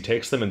does. He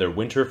takes them in their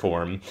winter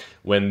form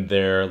when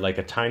they're like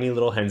a tiny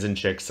little Henson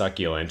chick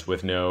succulent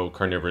with no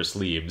carnivorous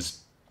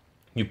leaves.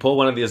 You pull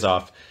one of these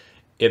off,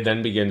 it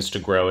then begins to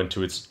grow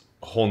into its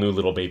whole new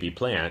little baby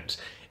plant.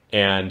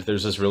 And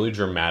there's this really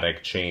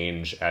dramatic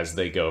change as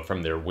they go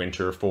from their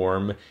winter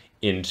form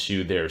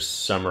into their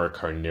summer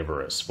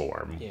carnivorous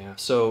form. Yeah,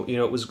 so,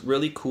 it was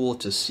really cool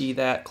to see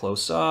that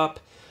close up.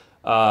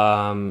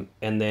 And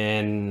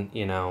then,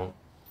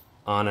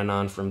 on and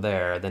on from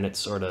there, then it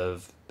sort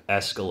of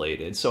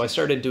escalated. So I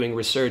started doing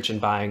research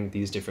and buying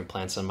these different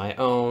plants on my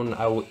own.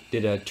 I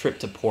did a trip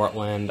to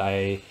Portland.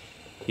 I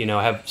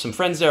have some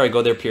friends there. I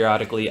go there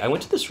periodically. I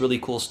went to this really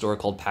cool store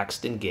called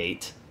Paxton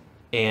Gate,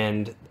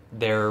 and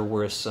there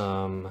were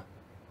some...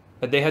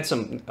 They had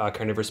some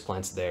carnivorous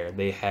plants there.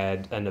 They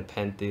had a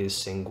Nepenthes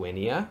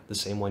sanguinea, the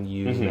same one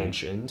you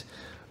mentioned.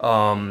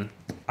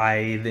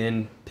 I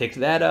then picked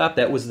that up.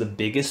 That was the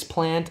biggest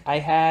plant I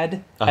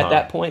had at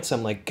that point. So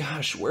I'm like,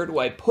 gosh, where do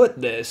I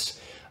put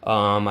this?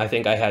 I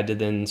think I had to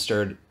then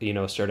start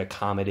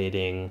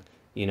accommodating,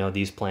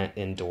 these plants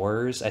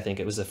indoors. I think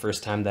it was the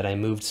first time that I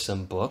moved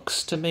some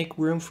books to make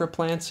room for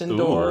plants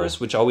indoors,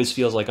 which always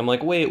feels like, I'm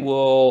like, wait,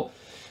 well...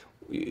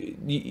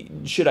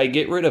 should I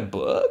get rid of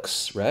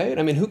books, right?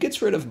 I mean, who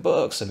gets rid of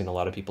books? I mean, a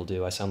lot of people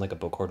do. I sound like a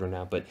book hoarder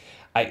now, but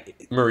I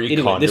Marie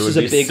anyway, Kondo this would is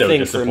a be big so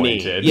thing for me.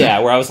 disappointed. Yeah,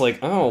 where I was like,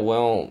 oh,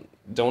 well,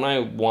 don't I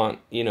want,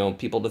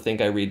 people to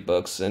think I read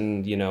books,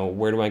 and,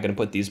 where am I going to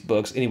put these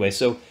books? Anyway,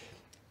 so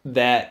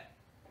that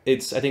I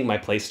think my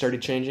place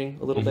started changing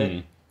a little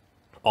bit.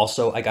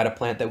 Also, I got a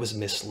plant that was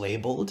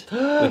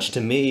mislabeled, which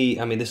to me,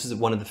 I mean, this is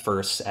one of the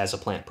firsts as a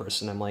plant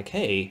person. I'm like,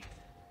 hey,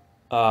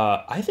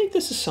 I think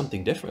this is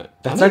something different.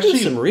 That's I'm gonna actually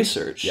do some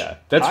research. Yeah,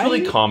 that's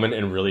really common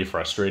and really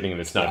frustrating,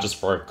 and it's not Yeah. just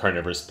for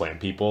carnivorous plant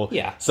people.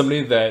 Yeah.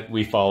 Somebody that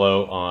we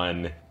follow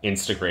on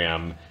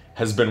Instagram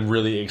has been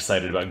really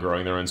excited about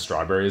growing their own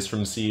strawberries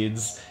from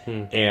seeds,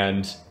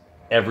 and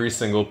every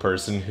single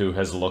person who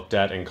has looked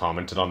at and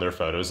commented on their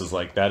photos is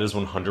like, that is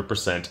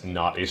 100%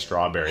 not a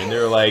strawberry. And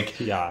they're like,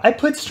 Yeah. I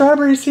put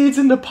strawberry seeds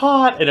in the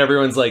pot. And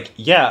everyone's like,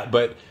 yeah,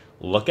 but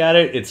look at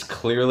it. It's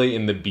clearly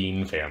in the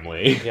bean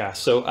family. Yeah,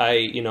 so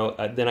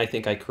then I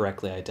think I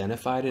correctly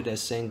identified it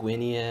as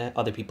sanguinea.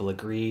 Other people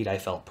agreed. I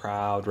felt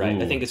proud, right?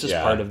 I Ooh, think it's just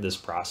yeah. part of this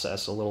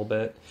process a little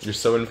bit. You're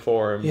so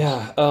informed.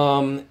 Yeah,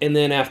 and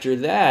then after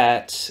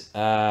that,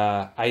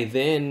 I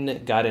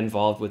then got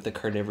involved with the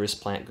carnivorous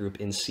plant group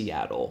in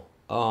Seattle.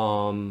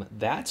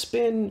 That's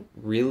been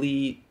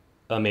really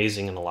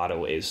amazing in a lot of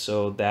ways.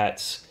 So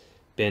that's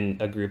been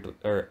a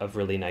group of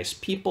really nice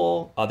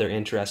people, other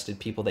interested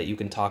people that you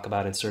can talk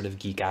about and sort of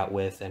geek out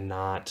with and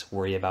not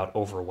worry about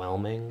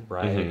overwhelming,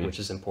 right? Which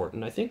is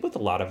important, I think, with a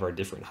lot of our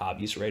different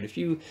hobbies, right? If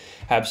you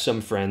have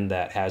some friend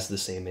that has the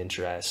same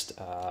interest,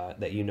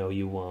 that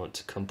you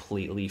won't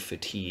completely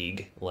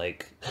fatigue,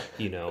 like,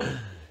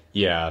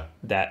 Yeah.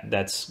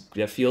 that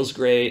feels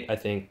great. I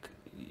think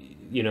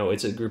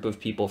it's a group of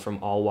people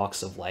from all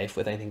walks of life,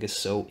 which I think is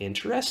so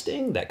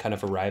interesting, that kind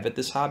of arrive at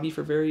this hobby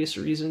for various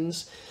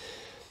reasons.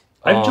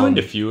 I've joined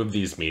a few of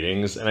these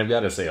meetings, and I've got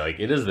to say, like,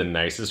 it is the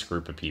nicest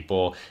group of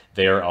people.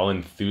 They are all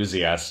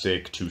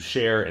enthusiastic to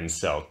share and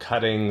sell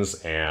cuttings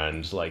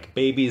and, like,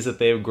 babies that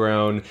they've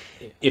grown.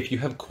 If you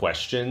have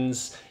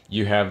questions,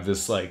 you have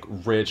this, like,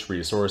 rich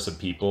resource of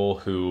people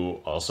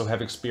who also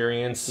have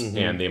experience,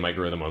 and they might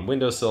grow them on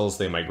windowsills,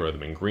 they might grow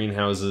them in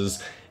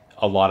greenhouses.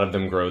 A lot of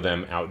them grow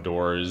them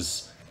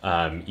outdoors,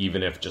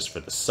 even if just for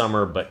the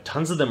summer, but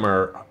tons of them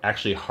are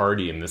actually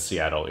hardy in the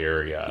Seattle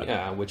area.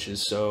 Yeah, which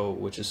is so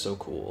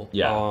cool.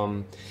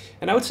 Yeah.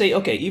 And I would say,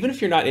 okay, even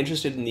if you're not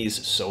interested in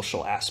these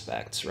social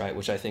aspects, right,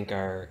 which I think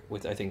are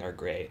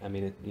great. I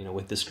mean,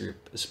 with this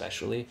group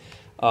especially,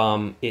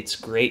 it's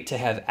great to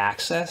have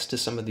access to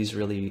some of these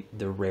really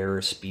the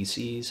rarer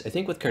species. I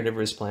think with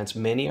carnivorous plants,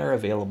 many are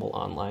available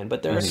online,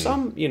 but there are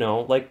some,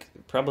 like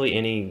probably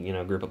any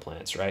group of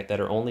plants, right,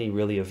 that are only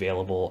really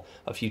available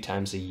a few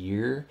times a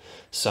year.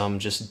 Some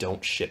just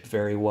don't ship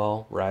very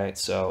well, right?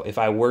 So if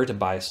I were to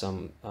buy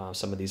some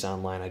of these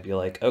online, I'd be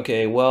like,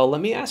 okay, well,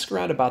 let me ask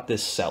around about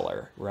this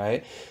seller,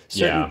 right?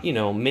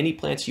 Certain, many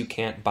plants you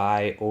can't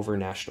buy over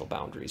national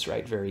boundaries,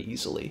 right, very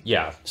easily.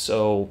 Yeah.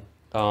 So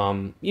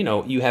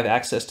you have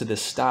access to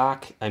this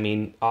stock. I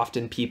mean,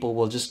 often people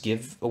will just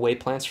give away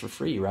plants for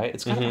free, right?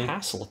 It's kind of a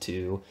hassle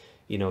to,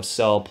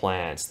 sell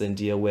plants, then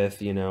deal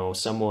with,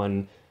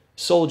 someone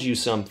sold you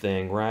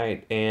something,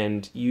 right?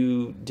 And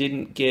you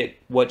didn't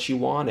get what you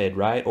wanted,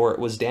 right? Or it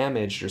was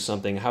damaged or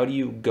something. How do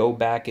you go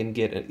back and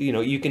get it?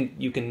 You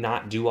can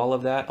not do all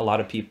of that. A lot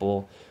of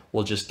people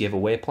will just give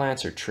away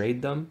plants or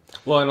trade them.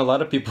 Well, and a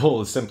lot of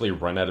people simply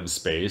run out of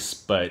space,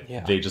 but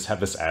Yeah. they just have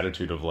this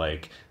attitude of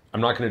like, I'm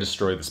not going to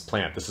destroy this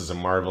plant. This is a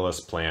marvelous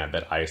plant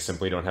that I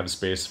simply don't have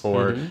space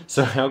for.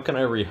 So how can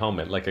I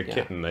rehome it like a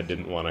kitten I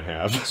didn't want to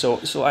have?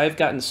 So I've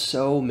gotten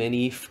so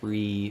many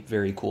free,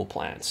 very cool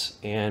plants.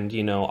 And,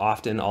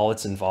 often all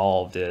it's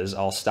involved is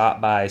I'll stop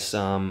by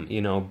some,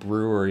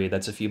 brewery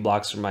that's a few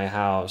blocks from my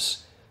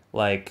house,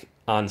 like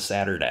on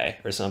Saturday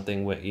or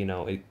something.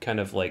 It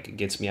kind of like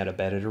gets me out of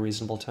bed at a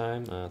reasonable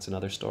time. It's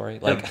another story.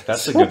 Like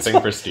That's a good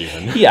thing for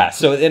Steven. Yeah.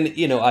 So then,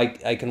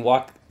 I can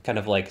walk, kind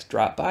of like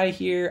drop by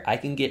here. I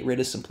can get rid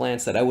of some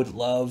plants that I would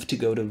love to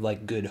go to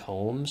like good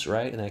homes,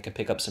 right? And I can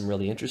pick up some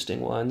really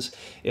interesting ones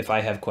if I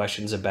have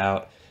questions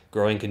about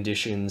growing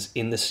conditions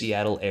in the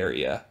Seattle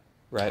area,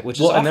 right? Which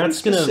is often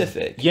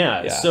specific.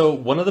 Yeah. So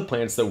one of the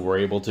plants that we're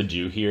able to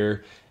do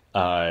here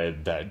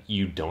that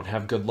you don't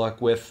have good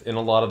luck with in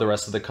a lot of the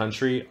rest of the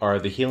country are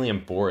the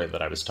helium borea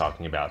that I was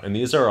talking about. And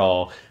these are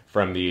all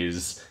from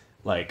these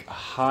like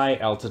high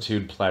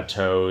altitude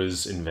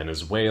plateaus in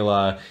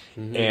Venezuela.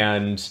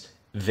 And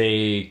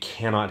they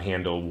cannot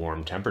handle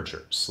warm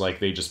temperatures. Like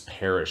they just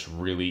perish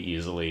really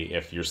easily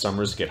if your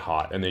summers get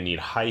hot, and they need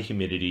high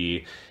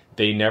humidity.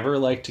 They never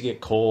like to get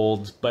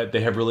cold, but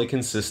they have really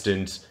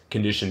consistent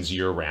conditions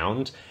year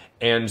round.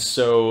 And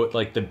so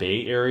like the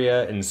Bay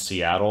Area and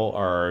Seattle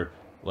are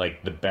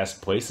like the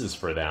best places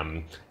for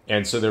them.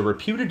 And so they're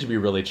reputed to be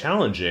really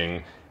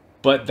challenging,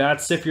 but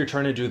that's if you're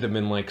trying to do them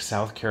in like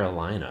South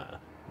Carolina,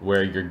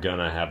 where you're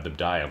gonna have them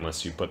die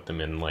unless you put them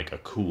in like a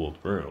cooled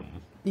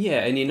room. Yeah,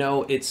 and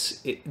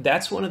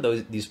that's one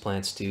of these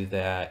plants too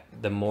that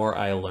the more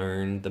I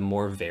learn, the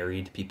more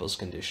varied people's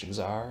conditions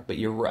are. But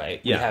you're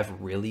right, we Yeah.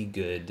 have really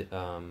good,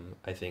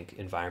 I think,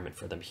 environment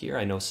for them here.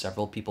 I know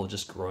several people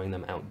just growing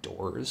them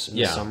outdoors in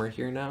the Yeah. summer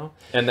here now,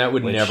 And that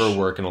would never which,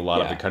 work in a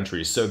lot of the yeah,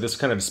 countries. So this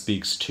kind of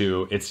speaks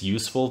to it's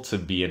useful to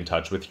be in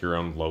touch with your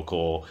own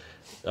local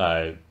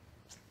uh,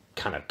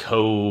 kind of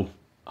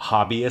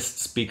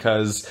hobbyists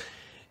because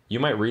you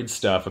might read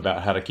stuff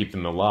about how to keep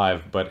them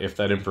alive, but if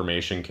that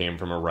information came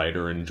from a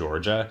writer in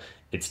Georgia,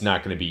 it's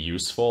not going to be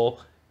useful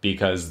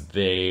because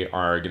they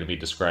are going to be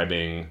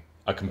describing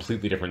a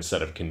completely different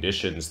set of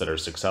conditions that are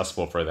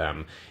successful for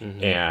them.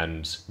 hmm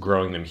And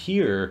growing them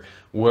here,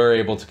 we're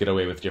able to get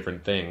away with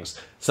different things.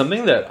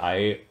 Something that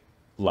I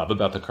love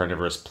about the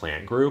carnivorous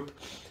plant group,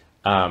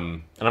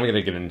 and I'm going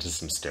to get into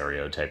some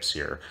stereotypes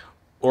here.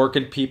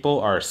 Orchid people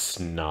are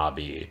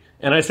snobby.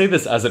 And I say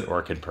this as an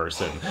orchid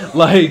person.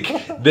 Like,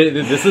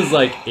 this is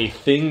like a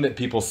thing that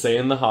people say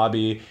in the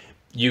hobby.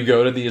 You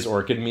go to these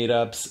orchid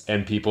meetups,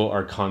 and people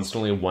are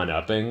constantly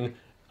one-upping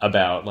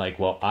about, like,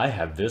 well, I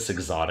have this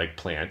exotic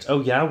plant.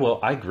 Oh, yeah, well,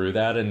 I grew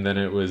that, and then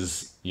it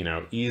was,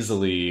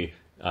 easily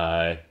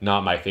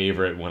not my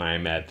favorite when I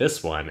met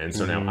this one, and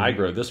so now I hmm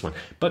grow this one.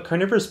 But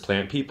carnivorous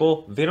plant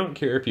people, they don't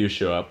care if you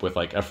show up with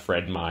like a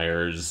Fred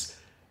Meyer's,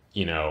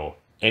 you know,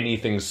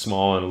 anything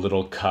small in a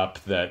little cup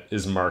that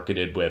is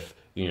marketed with,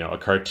 a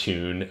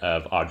cartoon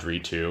of Audrey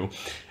 2.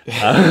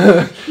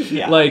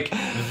 yeah. Like,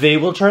 they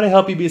will try to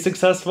help you be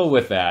successful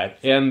with that,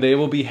 and they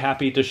will be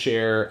happy to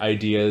share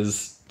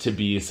ideas to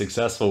be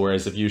successful.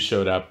 Whereas if you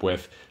showed up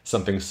with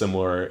something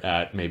similar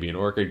at maybe an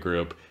orchid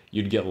group,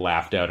 you'd get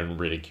laughed out and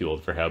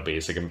ridiculed for how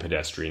basic and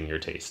pedestrian your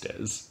taste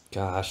is.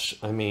 Gosh,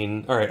 I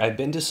mean, all right, I've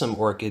been to some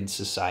Orchid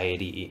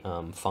Society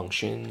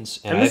functions,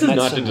 and And this I've is met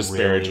not to some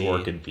disparage really,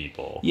 orchid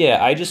people.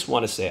 yeah, I just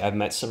want to say I've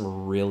met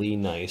some really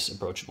nice,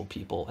 approachable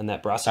people. And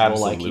that brassica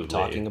bowl I keep Absolutely.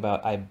 talking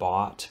about, I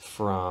bought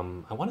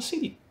from, I want to say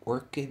the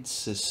Orchid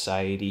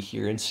Society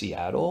here in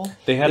Seattle.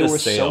 They had They a were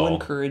so sale.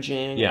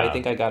 encouraging. I Yeah.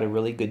 think I got a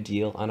really good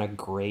deal on a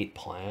great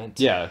plant.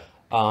 Yeah.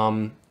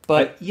 I,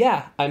 But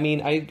yeah, I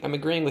mean, I'm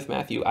agreeing with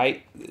Matthew.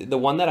 The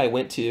one that I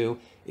went to,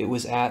 it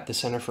was at the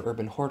Center for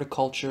Urban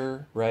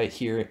Horticulture right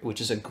here,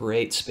 which is a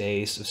great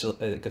space, so,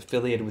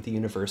 affiliated with the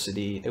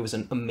university. It was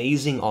an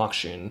amazing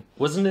auction.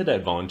 wasn't it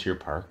at Volunteer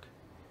Park?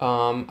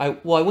 I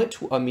went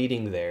to a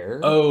meeting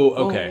there. Oh,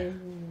 okay.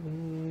 Oh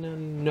no,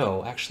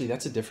 no, actually,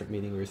 that's a different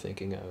meeting we were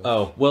thinking of.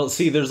 Oh, well,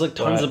 see, there's like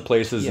tons of But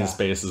places and yeah,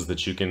 spaces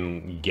that you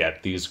can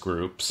get these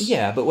groups.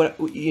 yeah, but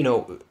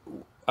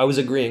I was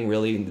agreeing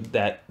really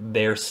that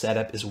their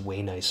setup is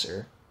way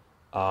nicer.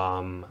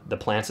 The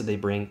plants that they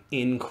bring,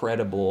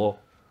 incredible,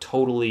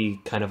 totally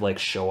kind of like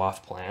show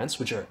off plants,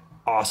 which are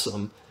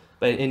awesome.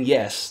 But and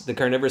yes, the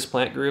carnivorous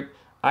plant group.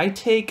 I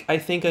think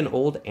an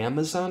old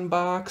Amazon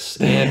box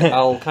and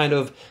I'll kind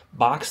of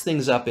box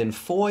things up in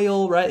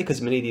foil, right?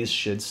 Because many of these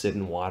should sit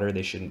in water.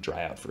 They shouldn't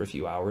dry out for a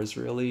few hours,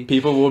 really.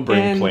 People will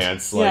bring And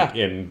plants like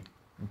yeah, in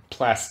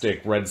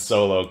plastic red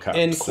Solo and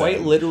cups quite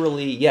and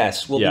literally,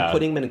 yes, we'll be yeah.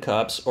 putting them in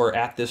cups or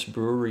at this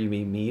brewery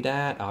we meet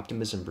at,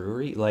 Optimism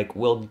Brewery, like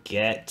we'll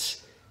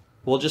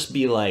just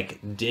be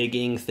like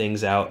digging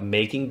things out,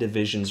 making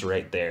divisions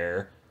right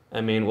there. I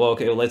mean, well,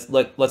 okay,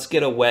 let's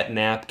get a wet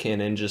napkin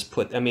and just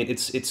put. I mean,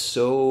 it's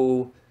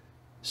so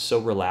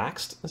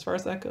relaxed as far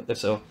as that goes.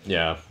 So,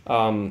 Yeah.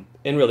 and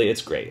really,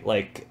 it's great.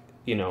 Like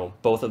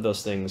both of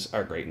those things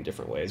are great in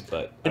different ways.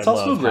 But I It's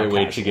also a love how great way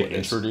to casual get it is.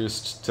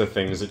 introduced to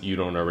things that you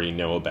don't already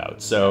know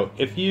about. So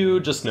if you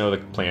just know the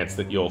plants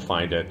that you'll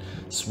find at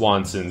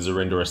Swanson's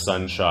or Indoor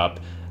Sun Shop,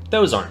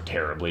 those aren't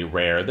terribly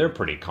rare. They're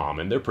pretty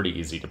common. They're pretty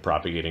easy to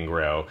propagate and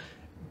grow.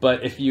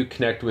 But if you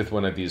connect with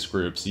one of these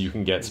groups, you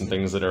can get some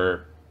things that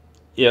are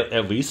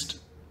at least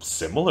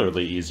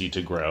similarly easy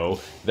to grow,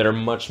 that are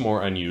much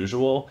more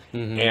unusual.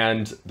 hmm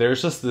And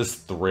there's just this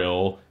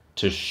thrill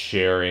to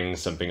sharing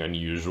something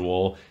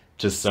unusual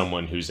to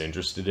someone who's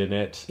interested in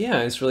it. Yeah,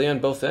 it's really on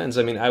both ends.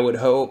 I mean, I would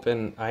hope,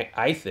 and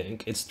I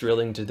think it's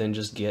thrilling to then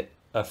just get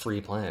a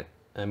free plant.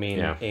 I mean,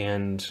 Yeah.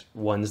 and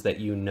ones that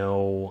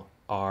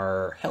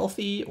are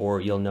healthy,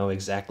 or you'll know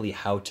exactly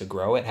how to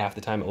grow it. Half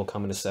the time, it will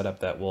come in a setup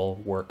that will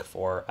work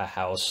for a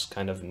house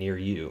kind of near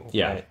you,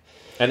 Yeah. right?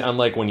 And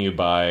unlike when you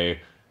buy,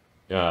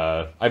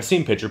 I've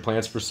seen pitcher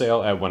plants for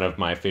sale at one of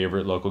my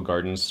favorite local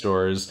garden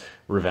stores,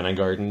 Ravenna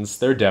Gardens.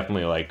 They're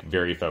definitely like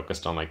very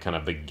focused on like kind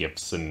of the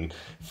gifts and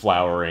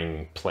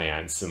flowering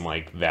plants and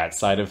like that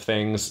side of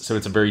things. So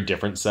it's a very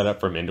different setup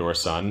from Indoor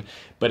Sun.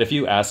 But if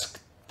you ask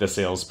the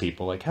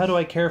salespeople, like, how do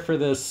I care for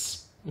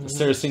this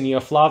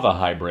Sarracenia flava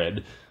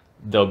hybrid?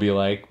 They'll be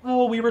like,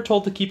 well, we were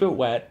told to keep it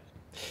wet.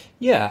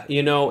 Yeah,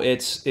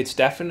 it's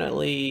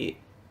definitely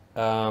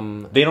They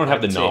don't I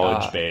have the would say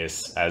knowledge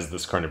base as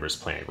this carnivorous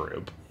plant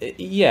group.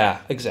 yeah,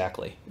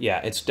 exactly.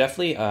 Yeah, it's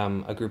definitely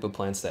a group of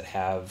plants that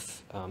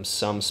have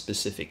some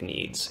specific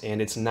needs,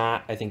 and it's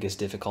not, I think, as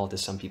difficult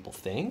as some people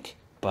think.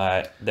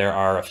 But there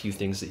are a few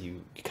things that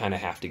you kind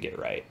of have to get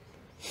right.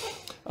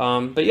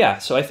 But yeah,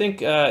 so I think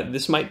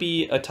this might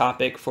be a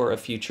topic for a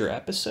future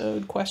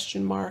episode,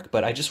 question mark.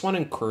 But I just want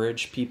to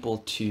encourage people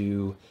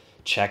to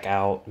check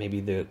out maybe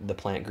the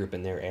plant group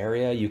in their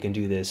area. You can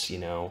do this, you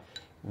know,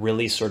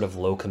 really sort of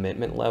low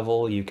commitment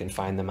level. You can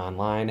find them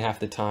online half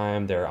the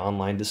time. There are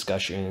online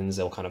discussions.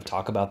 They'll kind of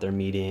talk about their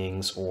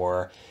meetings,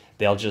 or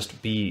they'll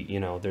just be, you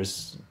know,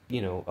 there's,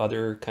 you know,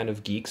 other kind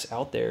of geeks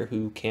out there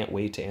who can't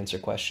wait to answer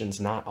questions.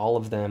 Not all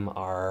of them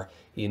are,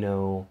 you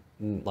know,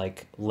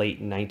 like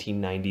late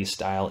 1990s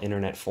style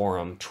internet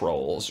forum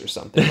trolls or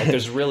something. Like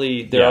there's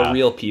really, there Yeah. are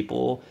real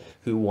people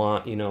who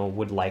want, you know,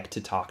 would like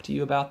to talk to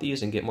you about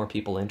these and get more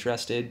people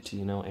interested to,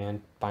 you know,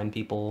 and find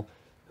people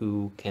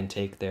who can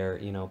take their,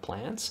 you know,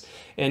 plants.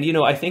 And, you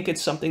know, I think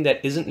it's something that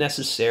isn't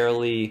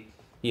necessarily,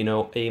 you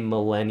know, a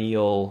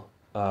millennial,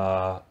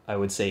 I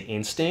would say,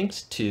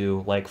 instinct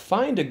to like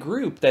find a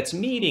group that's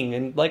meeting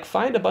and like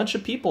find a bunch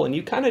of people and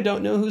you kind of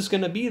don't know who's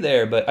going to be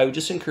there. But I would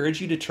just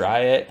encourage you to try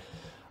it.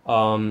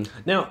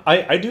 Now,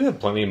 I do have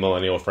plenty of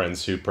millennial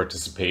friends who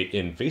participate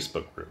in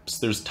Facebook groups.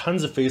 There's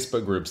tons of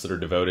Facebook groups that are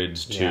devoted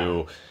to,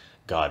 Yeah.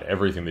 God,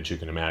 everything that you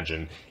can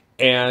imagine.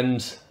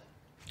 And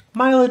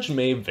mileage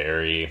may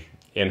vary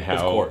in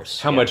course,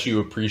 how yeah. much you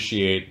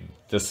appreciate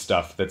the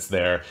stuff that's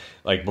there.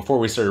 Like before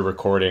we started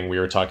recording, we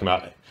were talking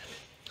about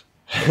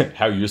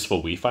how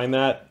useful we find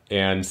that.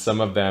 And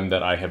some of them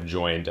that I have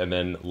joined and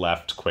then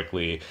left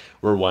quickly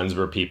were ones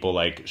where people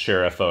like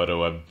share a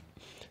photo of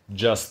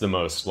just the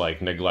most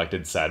like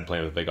neglected sad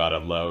plant that they got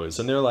at Lowe's,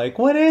 and they're like,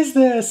 "What is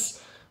this?"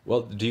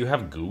 Well, do you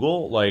have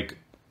Google? Like,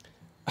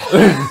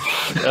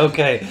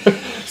 Okay.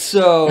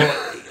 So,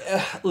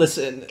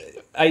 listen,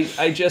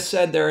 I just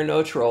said there are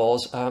no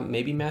trolls.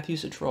 Maybe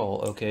Matthew's a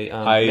troll. Okay.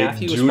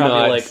 Matthew was do probably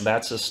not- like,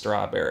 that's a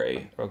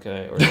strawberry.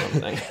 Okay. Or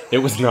something. it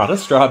was not a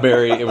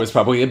strawberry; it was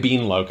probably a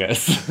bean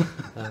locust.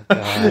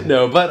 God.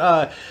 No,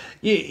 but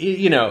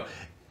you know,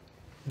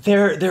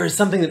 there is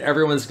something that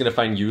everyone's going to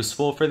find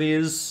useful for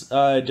these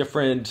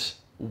different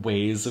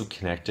ways of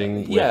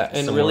connecting. Yeah, with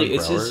and similar really,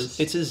 growers.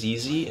 it's as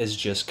easy as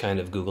just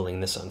kind of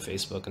Googling this on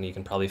Facebook, and you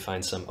can probably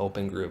find some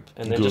open group,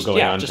 and then just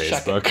Googling on just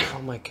check Facebook. it.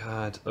 Oh my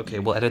God. Okay,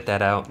 we'll edit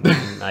that out.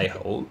 I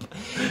hope.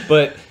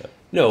 But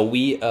no,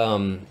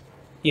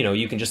 you know,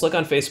 you can just look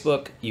on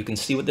Facebook. You can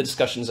see what the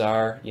discussions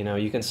are. You know,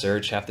 you can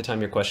search. Half the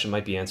time, your question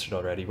might be answered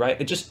already, right?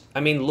 It just, I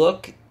mean,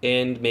 look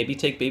and maybe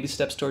take baby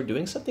steps toward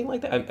doing something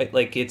like that.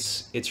 Like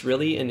it's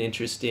really an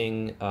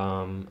interesting,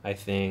 I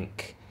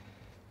think,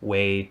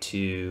 way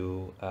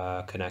to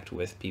connect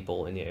with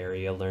people in the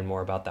area, learn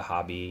more about the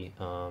hobby,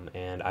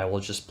 and I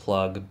will just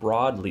plug,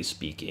 broadly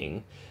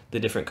speaking, the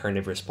different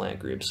carnivorous plant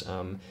groups.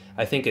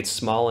 I think it's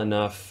small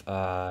enough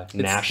It's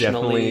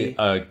nationally. definitely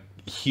a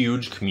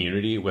huge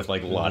community with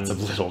like lots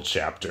of little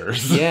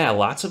chapters. Yeah,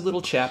 lots of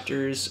little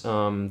chapters.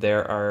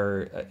 There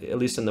are, at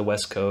least on the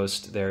West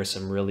Coast, there are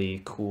some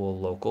really cool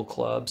local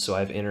clubs. So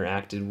I've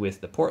interacted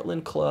with the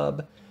Portland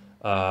Club.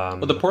 Well,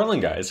 the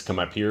Portland guys come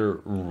up here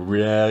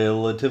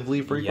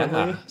relatively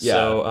frequently. Yeah.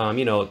 So,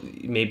 you know,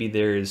 maybe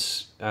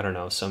there's, I don't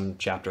know, some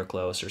chapter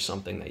close or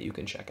something that you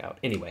can check out.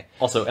 Anyway.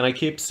 Also, and I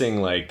keep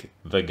saying like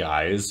the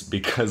guys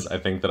because I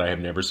think that I have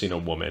never seen a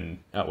woman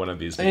at one of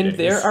these meetings. And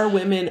there are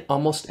women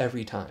almost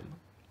every time.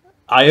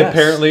 I Yes.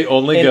 apparently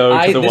only And go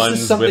to the this is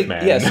ones something, with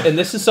men. Yes, and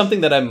this is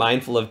something that I'm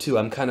mindful of too.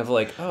 I'm kind of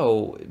like,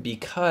 oh,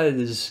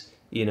 because,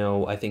 you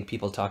know, I think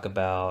people talk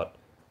about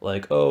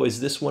like, oh,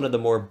 is this one of the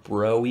more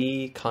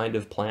bro-y kind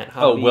of plant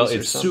Oh hobbies? well, or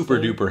it's super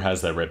something? duper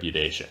has that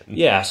reputation.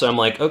 Yeah, so I'm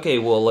like, okay,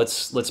 well,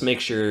 let's make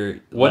sure.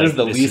 What like, is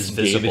the this least gay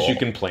that visible. you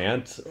can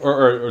plant,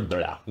 or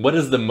blah. What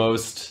is the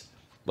most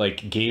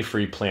like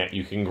gay-free plant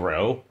you can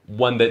grow?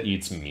 One that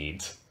eats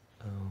meat.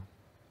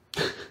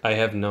 I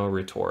have no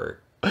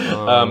retort.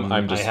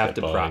 I'm just I have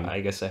to. spitballing. I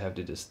guess I have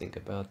to just think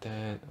about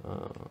that.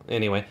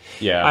 Anyway,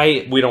 Yeah,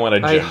 I we don't want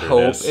to I gender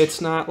hope this.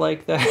 it's not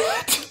like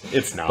that.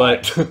 It's not.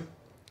 But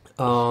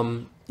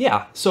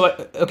yeah.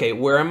 So okay,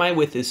 where am I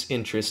with this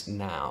interest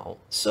now?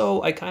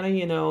 So I kind of,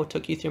 you know,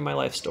 took you through my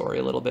life story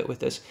a little bit with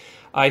this.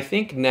 I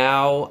think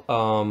now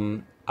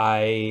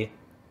I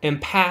am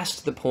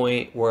past the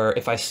point where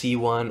if I see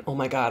one, oh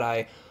my God,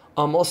 I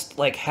almost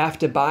like have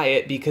to buy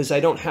it because I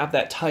don't have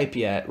that type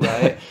yet,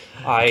 right?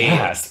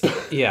 Gasp.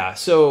 Yeah.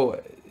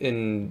 So,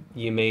 and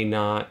you may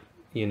not,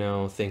 you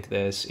know, think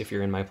this if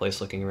you're in my place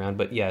looking around,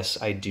 but yes,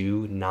 I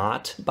do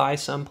not buy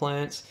some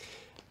plants.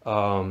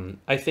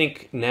 I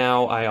think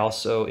now I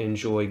also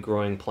enjoy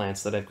growing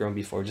plants that I've grown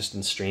before just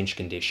in strange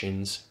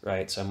conditions,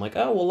 right? So I'm like,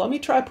 oh, well, let me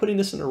try putting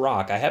this in a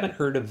rock. I haven't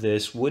heard of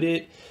this. Would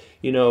it,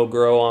 you know,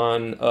 grow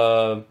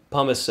on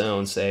pumice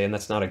zone, say? And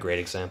that's not a great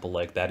example.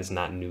 Like, that is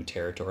not new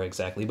territory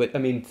exactly. But, I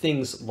mean,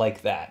 things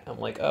like that. I'm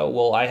like, oh,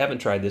 well, I haven't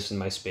tried this in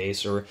my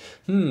space. Or,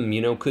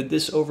 you know, could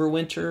this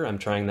overwinter? I'm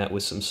trying that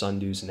with some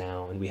sundews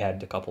now. And we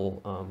had a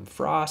couple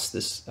frosts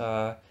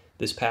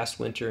this past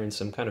winter and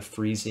some kind of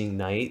freezing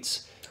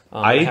nights.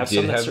 I have did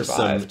some that have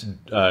survived. some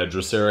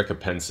Drosera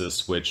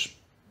capensis, which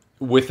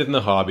within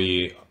the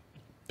hobby,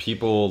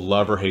 people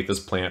love or hate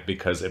this plant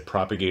because it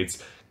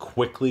propagates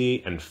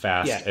quickly and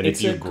fast, Yeah, and it's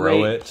if you a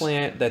grow great it,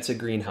 plant that's a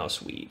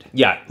greenhouse weed.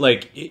 yeah,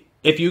 like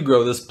if you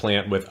grow this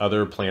plant with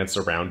other plants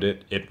around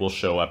it, it will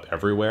show up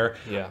everywhere.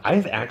 Yeah.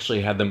 I've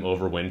actually had them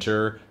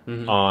overwinter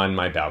on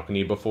my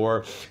balcony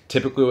before.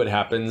 Typically what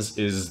happens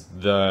is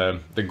the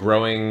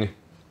growing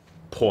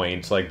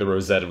point, like the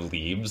rosette of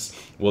leaves,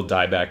 will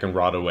die back and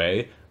rot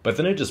away. But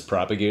then it just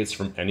propagates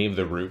from any of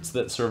the roots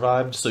that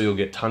survived, so you'll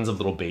get tons of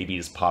little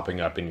babies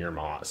popping up in your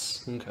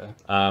moss. Okay.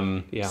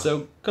 Yeah.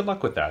 So good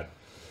luck with that.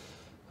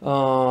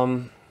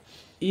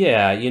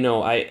 Yeah,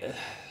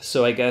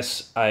 I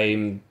guess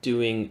I'm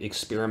doing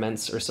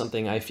experiments or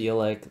something, I feel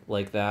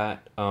like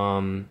that.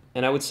 And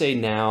I would say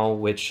now,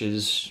 which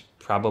is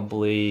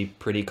probably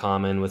pretty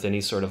common with any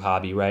sort of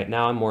hobby, right?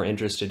 Now I'm more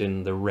interested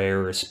in the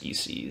rarer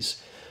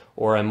species,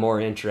 or I'm more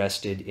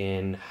interested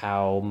in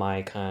how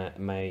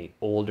my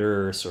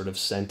older sort of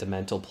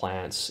sentimental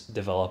plants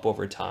develop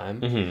over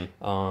time.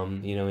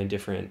 In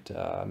different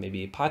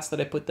maybe pots that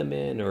I put them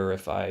in, or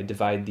if I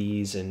divide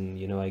these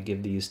and I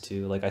give these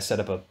to, like, I set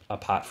up a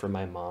pot for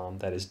my mom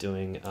that is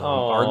doing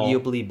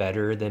arguably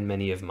better than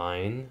many of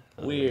mine.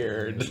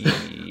 Weird.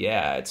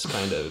 Yeah, it's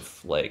kind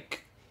of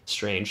like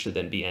strange to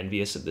then be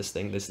envious of this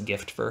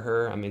gift for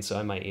her. I mean, so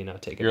I might,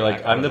 take it You're back.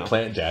 like, I I'm don't the know.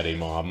 plant daddy,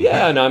 mom.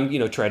 Yeah, and I'm,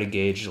 try to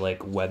gauge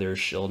like whether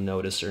she'll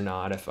notice or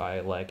not if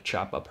I like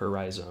chop up her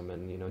rhizome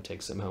and,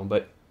 take some home.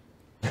 But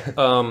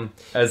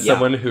As yeah.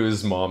 someone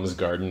whose mom's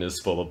garden is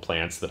full of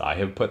plants that I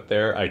have put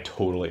there, I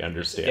totally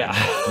understand.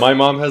 Yeah. My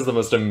mom has the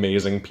most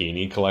amazing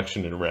peony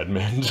collection in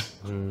Redmond.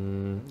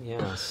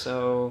 Yeah,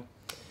 so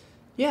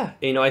yeah,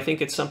 I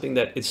think it's something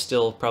that is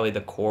still probably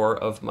the core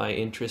of my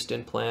interest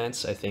in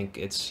plants. I think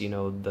it's,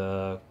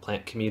 the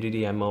plant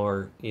community I'm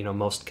more,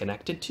 most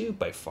connected to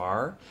by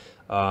far.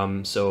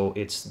 So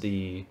it's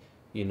these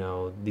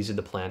are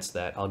the plants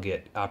that I'll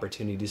get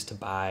opportunities to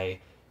buy,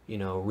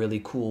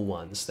 really cool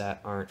ones that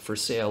aren't for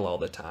sale all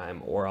the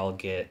time, or I'll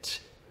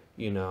get,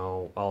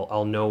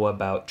 I'll know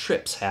about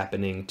trips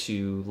happening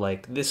to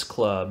like this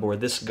club or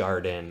this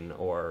garden,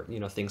 or,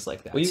 things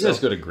like that. Well, you guys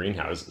go to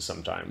greenhouses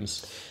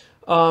sometimes.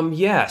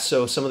 Yeah,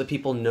 so some of the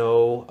people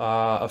know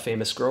a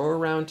famous grower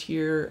around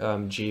here,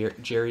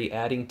 Jerry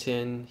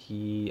Addington.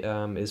 He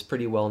is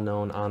pretty well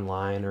known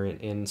online, or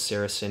in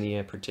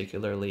Sarracenia,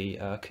 particularly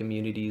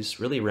communities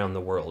really around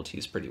the world.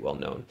 He's pretty well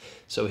known.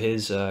 So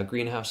his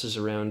greenhouses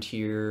around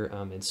here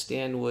in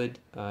Stanwood,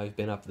 I've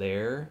been up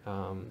there.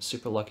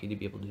 Super lucky to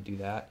be able to do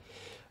that.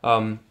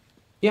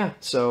 Yeah,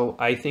 so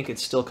I think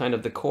it's still kind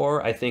of the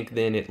core. I think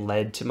then it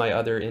led to my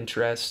other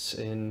interests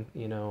in,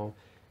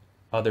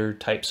 other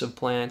types of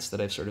plants that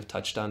I've sort of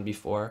touched on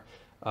before.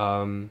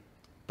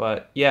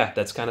 But yeah,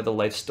 that's kind of the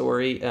life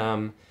story.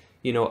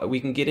 We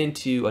can get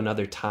into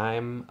another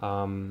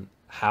time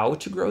how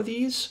to grow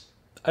these.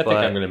 I think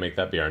I'm going to make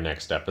that be our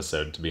next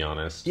episode, to be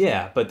honest.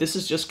 Yeah, but this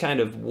is just kind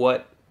of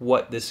what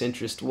this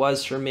interest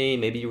was for me.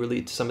 Maybe you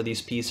relate to some of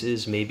these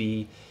pieces.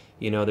 Maybe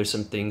there's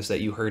some things that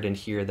you heard in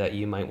here that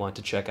you might want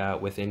to check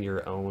out within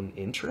your own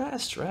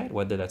interest, right?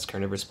 Whether that's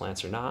carnivorous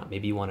plants or not.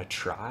 Maybe you want to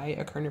try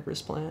a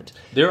carnivorous plant.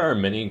 There are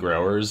many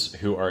growers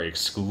who are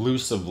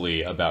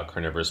exclusively about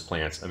carnivorous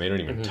plants, and they don't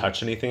even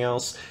touch anything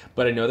else.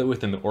 But I know that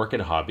within the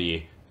orchid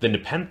hobby, the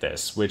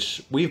Nepenthes,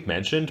 which we've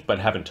mentioned but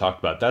haven't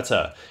talked about,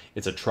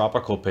 it's a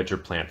tropical pitcher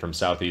plant from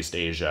Southeast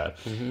Asia,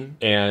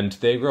 and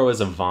they grow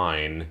as a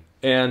vine.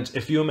 And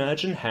if you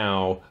imagine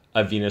how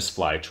a Venus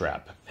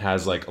flytrap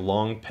has like a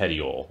long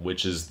petiole,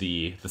 which is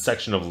the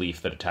section of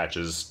leaf that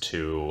attaches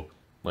to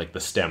like the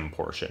stem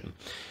portion.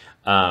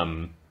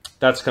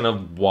 That's kind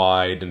of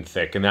wide and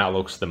thick, and that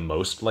looks the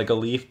most like a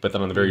leaf, but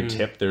then on the very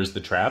tip there's the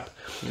trap.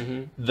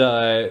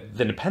 The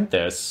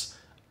Nepenthes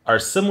are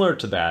similar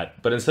to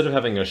that, but instead of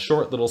having a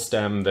short little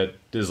stem that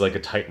is like a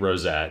tight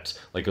rosette,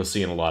 like you'll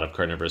see in a lot of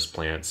carnivorous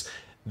plants,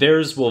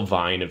 theirs will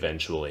vine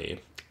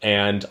eventually.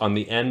 And on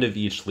the end of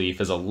each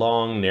leaf is a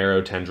long,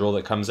 narrow tendril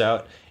that comes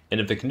out. And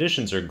if the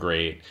conditions are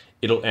great,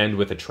 it'll end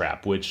with a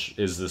trap, which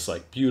is this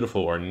like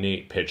beautiful,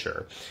 ornate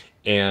pitcher.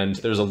 And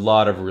there's a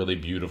lot of really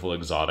beautiful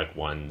exotic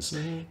ones.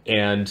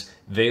 And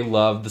they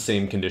love the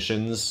same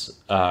conditions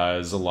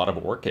as a lot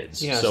of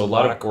orchids. Yeah, so a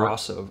lot of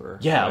crossover.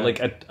 Yeah, right?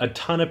 Like a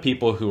ton of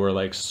people who are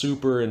like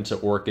super into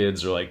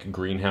orchids or like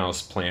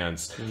greenhouse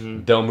plants,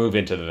 they'll move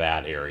into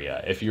that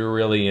area. If you're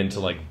really into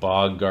like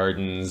bog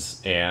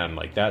gardens and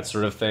like that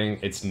sort of thing,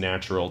 it's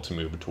natural to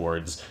move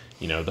towards,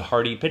 the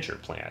hardy pitcher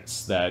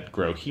plants that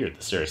grow here, the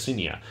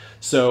Sarracenia.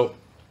 So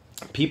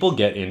people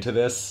get into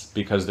this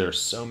because there's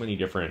so many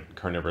different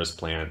carnivorous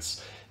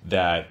plants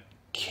that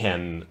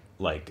can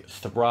like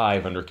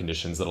thrive under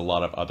conditions that a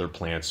lot of other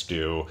plants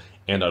do,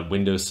 and on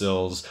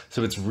windowsills.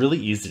 So it's really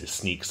easy to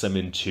sneak some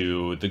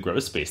into the grow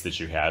space that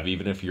you have,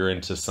 even if you're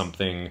into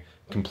something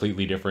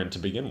completely different to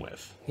begin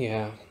with.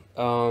 Yeah.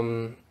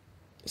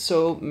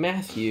 So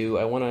Matthew,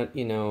 I want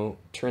to,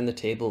 turn the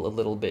table a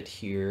little bit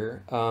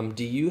here.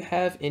 Do you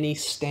have any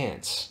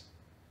stance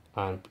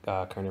on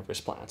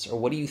carnivorous plants, or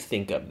what do you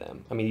think of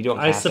them? I mean, you don't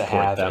have to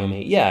have them.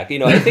 any. Yeah,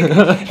 I think,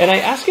 and I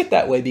ask it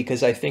that way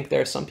because I think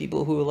there are some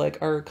people who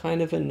like are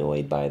kind of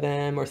annoyed by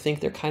them, or think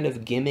they're kind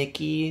of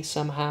gimmicky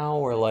somehow,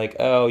 or like,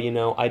 oh,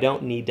 I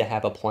don't need to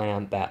have a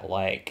plant that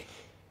like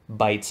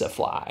bites a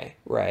fly,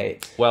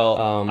 right? Well,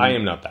 I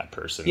am not that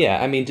person.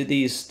 Yeah, I mean, do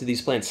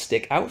these plants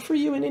stick out for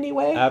you in any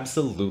way?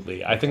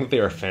 Absolutely. I think that they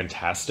are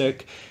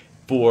fantastic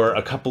for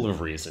a couple of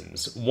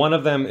reasons. One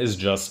of them is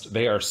just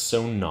they are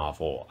so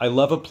novel. I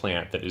love a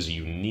plant that is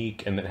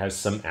unique and that has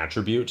some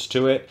attributes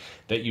to it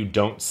that you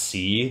don't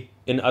see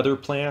in other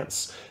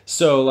plants.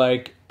 So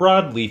like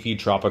broad leafy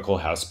tropical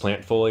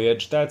houseplant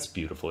foliage, that's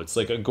beautiful. It's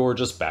like a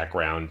gorgeous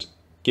background,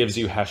 gives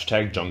you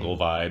hashtag jungle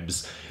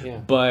vibes. Yeah.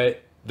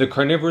 But the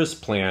carnivorous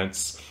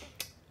plants,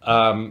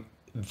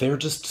 they're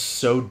just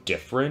so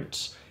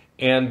different.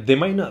 And they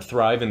might not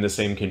thrive in the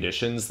same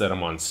conditions that a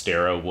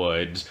monstera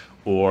would,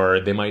 or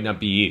they might not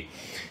be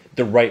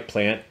the right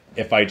plant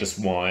if I just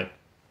want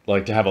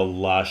like to have a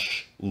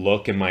lush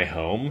look in my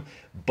home.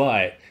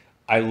 But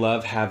I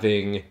love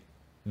having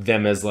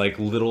them as like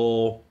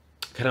little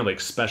kind of like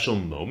special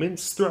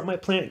moments throughout my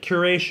plant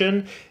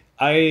curation.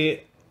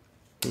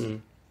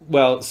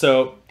 Well,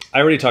 so I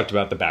already talked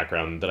about the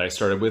background that I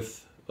started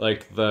with,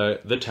 like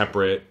the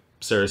temperate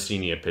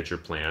Sarracenia pitcher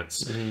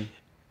plants.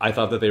 I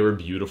thought that they were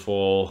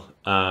beautiful.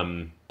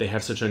 They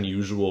have such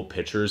unusual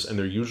pitchers, and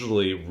they're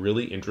usually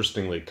really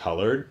interestingly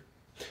colored.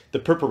 The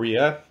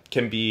purpurea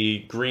can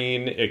be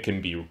green, it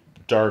can be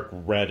dark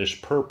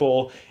reddish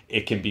purple,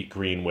 it can be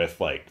green with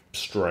like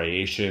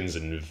striations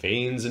and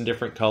veins in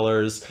different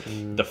colors.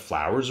 The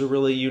flowers are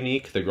really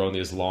unique. They grow on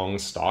these long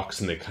stalks,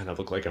 and they kind of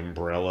look like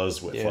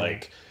umbrellas with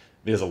like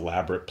these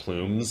elaborate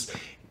plumes.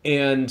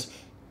 And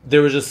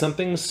there was just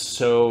something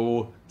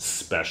so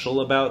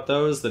special about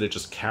those that it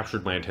just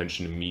captured my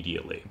attention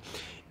immediately.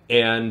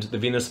 And the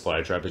Venus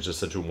flytrap is just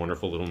such a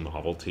wonderful little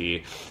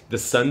novelty. The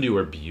sundew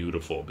are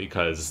beautiful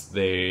because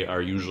they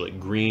are usually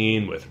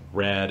green with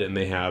red, and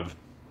they have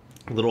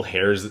little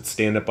hairs that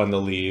stand up on the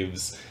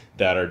leaves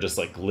that are just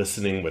like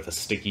glistening with a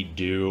sticky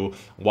dew.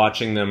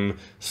 Watching them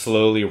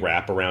slowly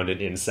wrap around an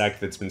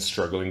insect that's been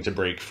struggling to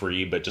break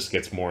free but just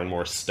gets more and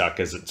more stuck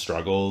as it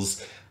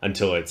struggles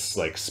until it's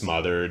like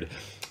smothered.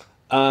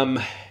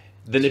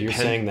 You're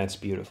saying that's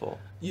beautiful.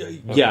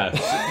 Yeah,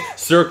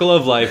 circle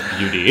of life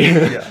beauty.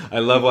 I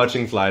love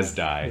watching flies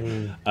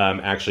die.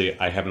 Actually,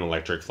 I have an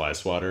electric fly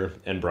swatter,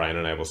 and Brian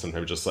and I will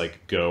sometimes just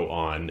like go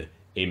on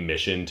a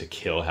mission to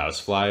kill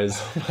houseflies.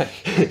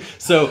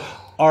 So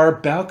our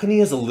balcony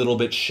is a little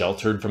bit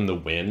sheltered from the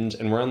wind,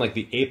 and we're on like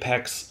the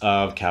apex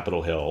of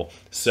Capitol Hill.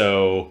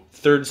 So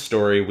third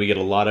story, we get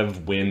a lot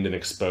of wind and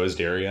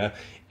exposed area,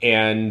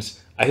 and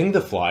I think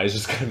the flies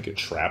just kind of get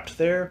trapped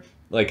there,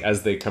 like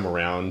as they come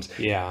around.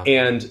 Yeah.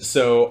 And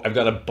so I've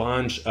got a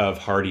bunch of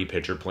hardy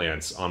pitcher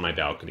plants on my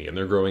balcony, and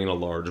they're growing in a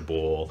large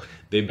bowl.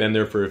 They've been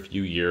there for a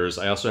few years.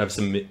 I also have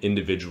some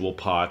individual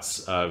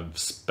pots of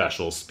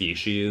special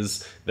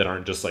species that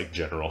aren't just like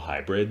general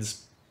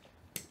hybrids.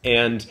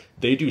 And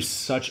they do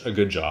such a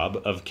good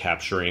job of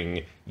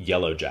capturing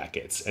yellow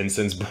jackets. And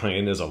since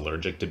Brian is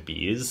allergic to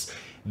bees,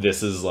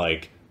 this is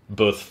like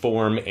both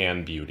form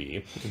and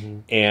beauty.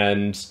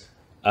 And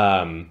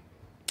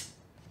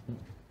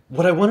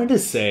what I wanted to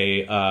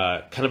say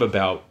kind of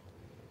about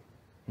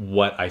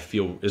what I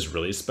feel is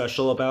really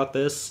special about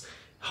this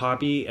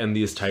hobby and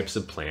these types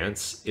of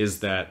plants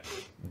is that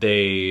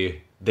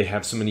they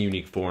have so many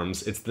unique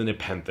forms. It's the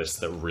Nepenthes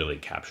that really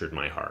captured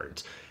my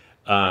heart.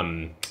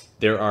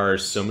 There are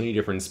so many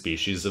different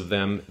species of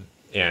them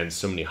and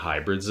so many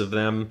hybrids of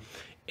them.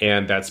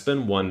 And that's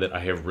been one that I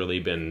have really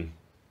been,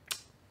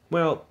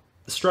 well,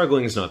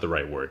 struggling is not the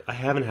right word. I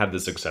haven't had the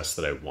success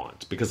that I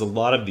want because a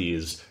lot of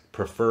these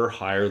prefer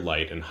higher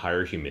light and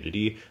higher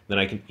humidity than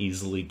I can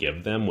easily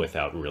give them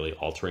without really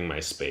altering my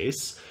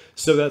space.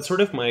 So that's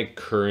sort of my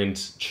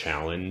current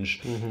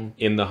challenge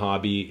in the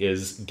hobby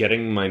is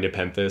getting my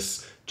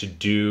Nepenthes to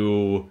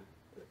do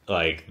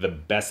like the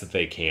best that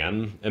they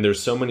can. And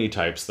there's so many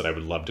types that I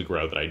would love to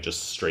grow that I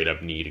just straight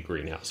up need a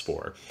greenhouse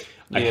for.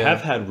 I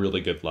have had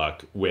really good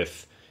luck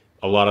with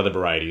a lot of the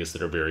varieties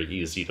that are very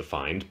easy to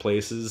find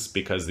places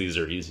because these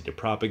are easy to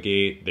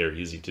propagate, they're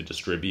easy to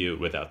distribute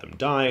without them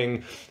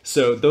dying.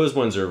 So those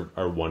ones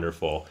are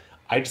wonderful.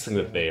 I just think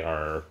that they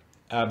are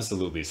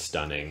absolutely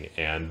stunning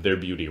and their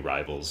beauty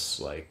rivals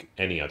like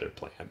any other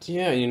plant.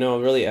 Yeah,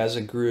 really as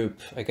a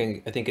group, I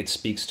think it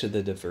speaks to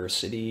the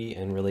diversity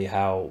and really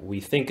how we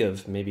think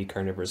of maybe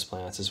carnivorous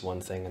plants as one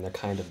thing and they're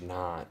kind of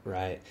not,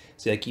 right?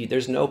 So like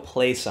there's no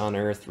place on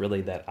earth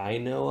really that I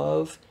know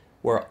of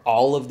where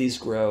all of these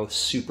grow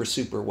super,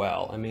 super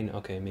well. I mean,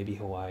 okay, maybe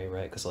Hawaii,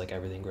 right? Because like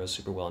everything grows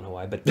super well in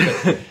Hawaii, but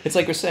it's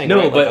like you're saying,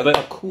 no, right? but, Like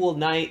but a cool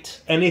night.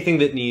 Anything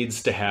that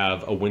needs to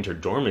have a winter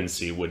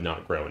dormancy would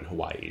not grow in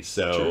Hawaii.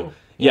 So True.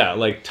 yeah,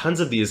 like tons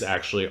of these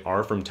actually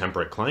are from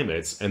temperate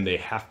climates and they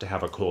have to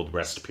have a cold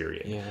rest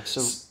period. Yeah,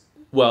 so...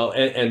 Well,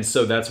 and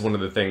so that's one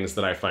of the things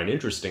that I find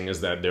interesting is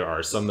that there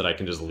are some that I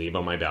can just leave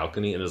on my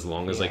balcony, and as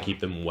long as I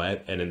keep them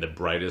wet and in the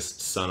brightest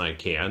sun I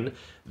can,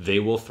 they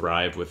will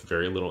thrive with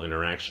very little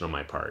interaction on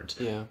my part.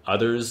 Yeah.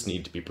 Others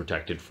need to be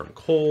protected from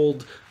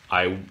cold.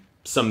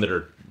 Some that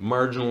are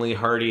marginally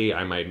hardy,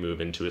 I might move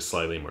into a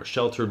slightly more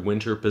sheltered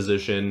winter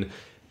position.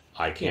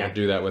 I can't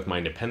do that with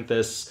my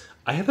Nepenthes.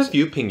 I have a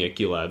few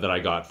Pinicula that I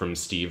got from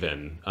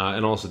Steven,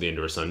 and also the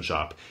Indoor Sun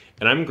Shop.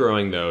 And I'm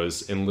growing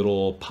those in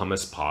little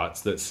pumice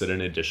pots that sit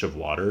in a dish of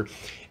water.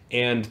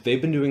 And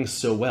they've been doing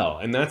so well.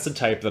 And that's a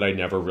type that I'd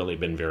never really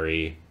been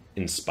very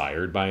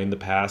inspired by in the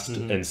past.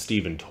 And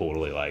Steven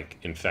totally, like,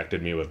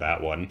 infected me with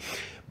that one.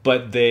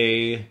 But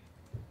they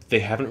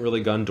haven't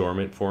really gone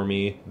dormant for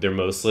me. They're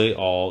mostly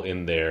all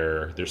in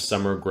their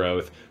summer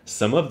growth.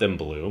 Some of them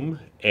bloom,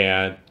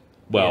 and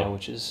well, yeah,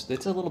 which is,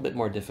 it's a little bit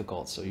more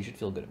difficult, so you should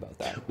feel good about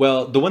that.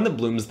 well, the one that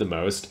blooms the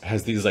most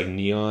has these like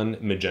neon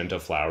magenta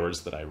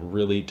flowers that I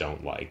really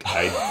don't like.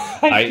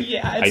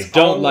 I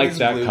don't like always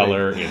that blooming.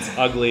 color. It's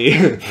ugly.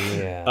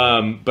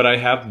 Yeah. But I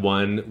have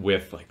one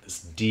with like this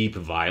deep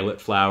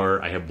violet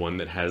flower. I have one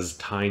that has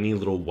tiny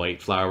little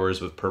white flowers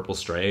with purple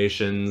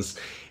striations,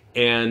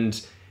 and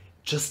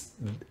just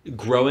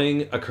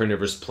growing a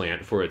carnivorous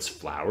plant for its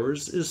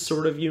flowers is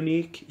sort of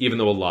unique, even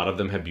though a lot of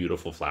them have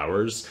beautiful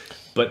flowers.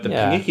 But the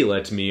Yeah.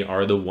 Pinicula, to me,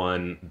 are the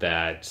one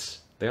that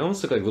they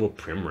almost look like little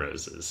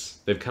primroses.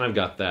 They've kind of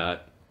got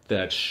that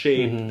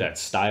shape, that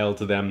style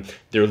to them.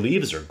 Their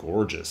leaves are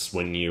gorgeous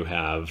when you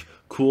have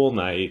cool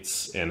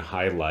nights and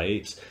high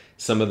light.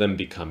 Some of them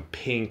become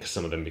pink,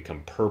 some of them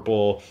become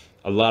purple.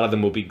 A lot of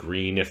them will be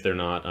green if they're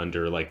not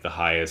under like the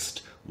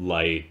highest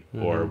light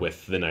or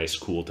with the nice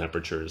cool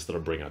temperatures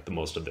that'll bring out the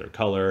most of their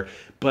color.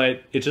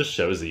 But it just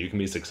shows that you can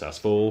be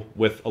successful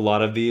with a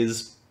lot of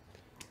these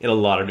in a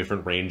lot of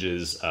different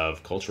ranges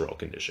of cultural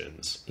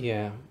conditions.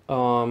 Yeah.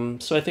 So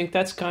I think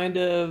that's kind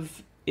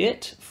of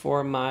it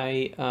for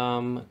my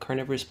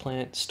carnivorous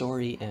plant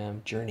story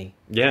and journey.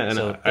 Yeah, and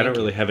So I don't thank you.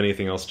 really have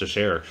anything else to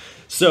share.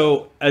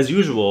 So, as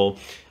usual,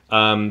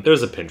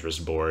 there's a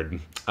Pinterest board.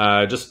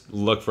 Just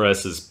look for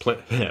us as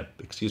Plant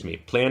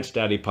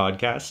Daddy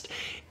Podcast.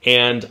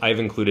 And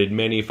I've included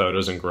many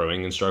photos and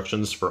growing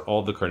instructions for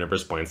all the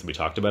carnivorous plants that we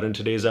talked about in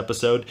today's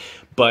episode.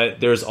 But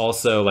there's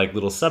also like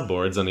little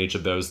subboards on each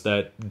of those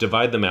that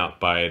divide them out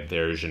by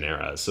their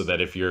genera, so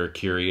that if you're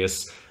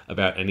curious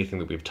about anything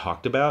that we've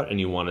talked about and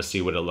you want to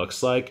see what it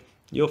looks like,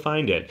 you'll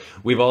find it.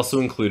 We've also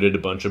included a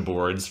bunch of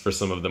boards for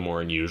some of the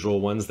more unusual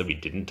ones that we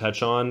didn't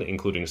touch on,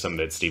 including some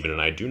that Stephen and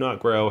I do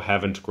not grow,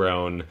 haven't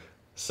grown,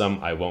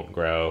 some I won't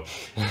grow.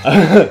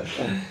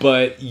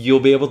 But you'll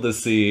be able to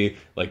see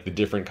like the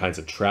different kinds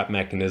of trap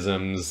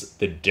mechanisms,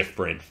 the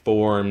different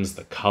forms,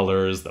 the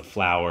colors, the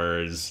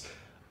flowers.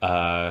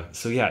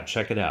 So yeah,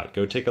 check it out.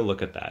 Go take a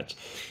look at that.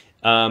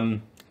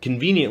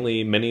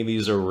 Conveniently, many of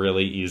these are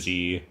really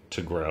easy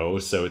to grow,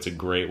 so it's a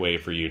great way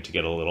for you to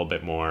get a little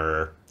bit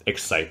more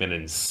excitement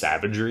and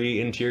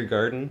savagery into your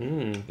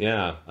garden.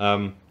 Yeah.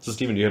 So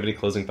Stephen, do you have any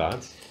closing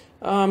thoughts?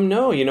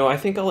 No, I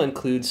think I'll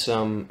include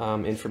some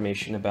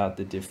information about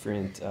the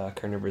different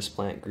carnivorous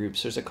plant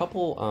groups. There's a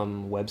couple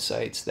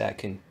websites that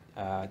can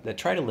that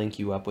try to link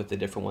you up with the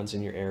different ones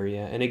in your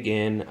area. And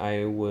again,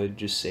 I would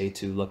just say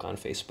to look on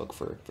Facebook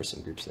for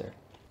some groups there.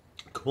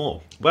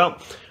 Cool. Well,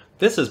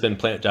 this has been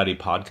Plant Daddy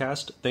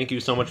Podcast. Thank you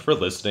so much for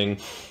listening.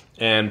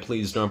 And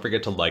please don't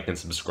forget to like and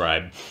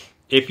subscribe.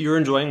 If you're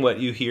enjoying what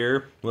you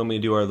hear when we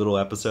do our little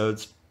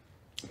episodes,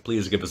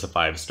 please give us a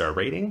 5-star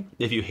rating.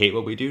 If you hate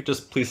what we do,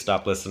 just please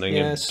stop listening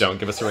and don't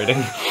give us a rating.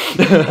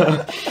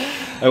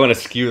 I want to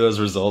skew those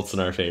results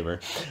in our favor.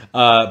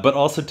 But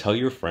also tell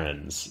your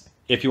friends.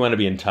 If you want to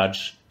be in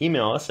touch,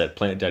 email us at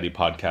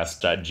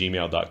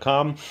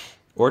plantdaddypodcast@gmail.com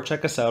or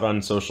check us out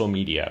on social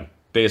media.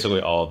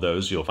 Basically all of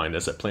those, you'll find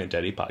us at Plant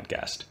Daddy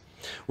Podcast.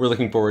 We're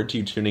looking forward to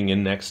you tuning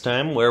in next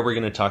time, where we're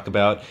going to talk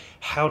about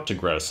how to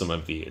grow some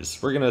of these.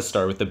 We're going to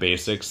start with the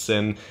basics,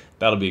 and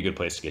that'll be a good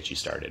place to get you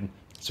started.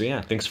 So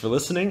yeah, thanks for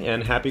listening,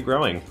 and happy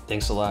growing.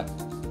 Thanks a lot.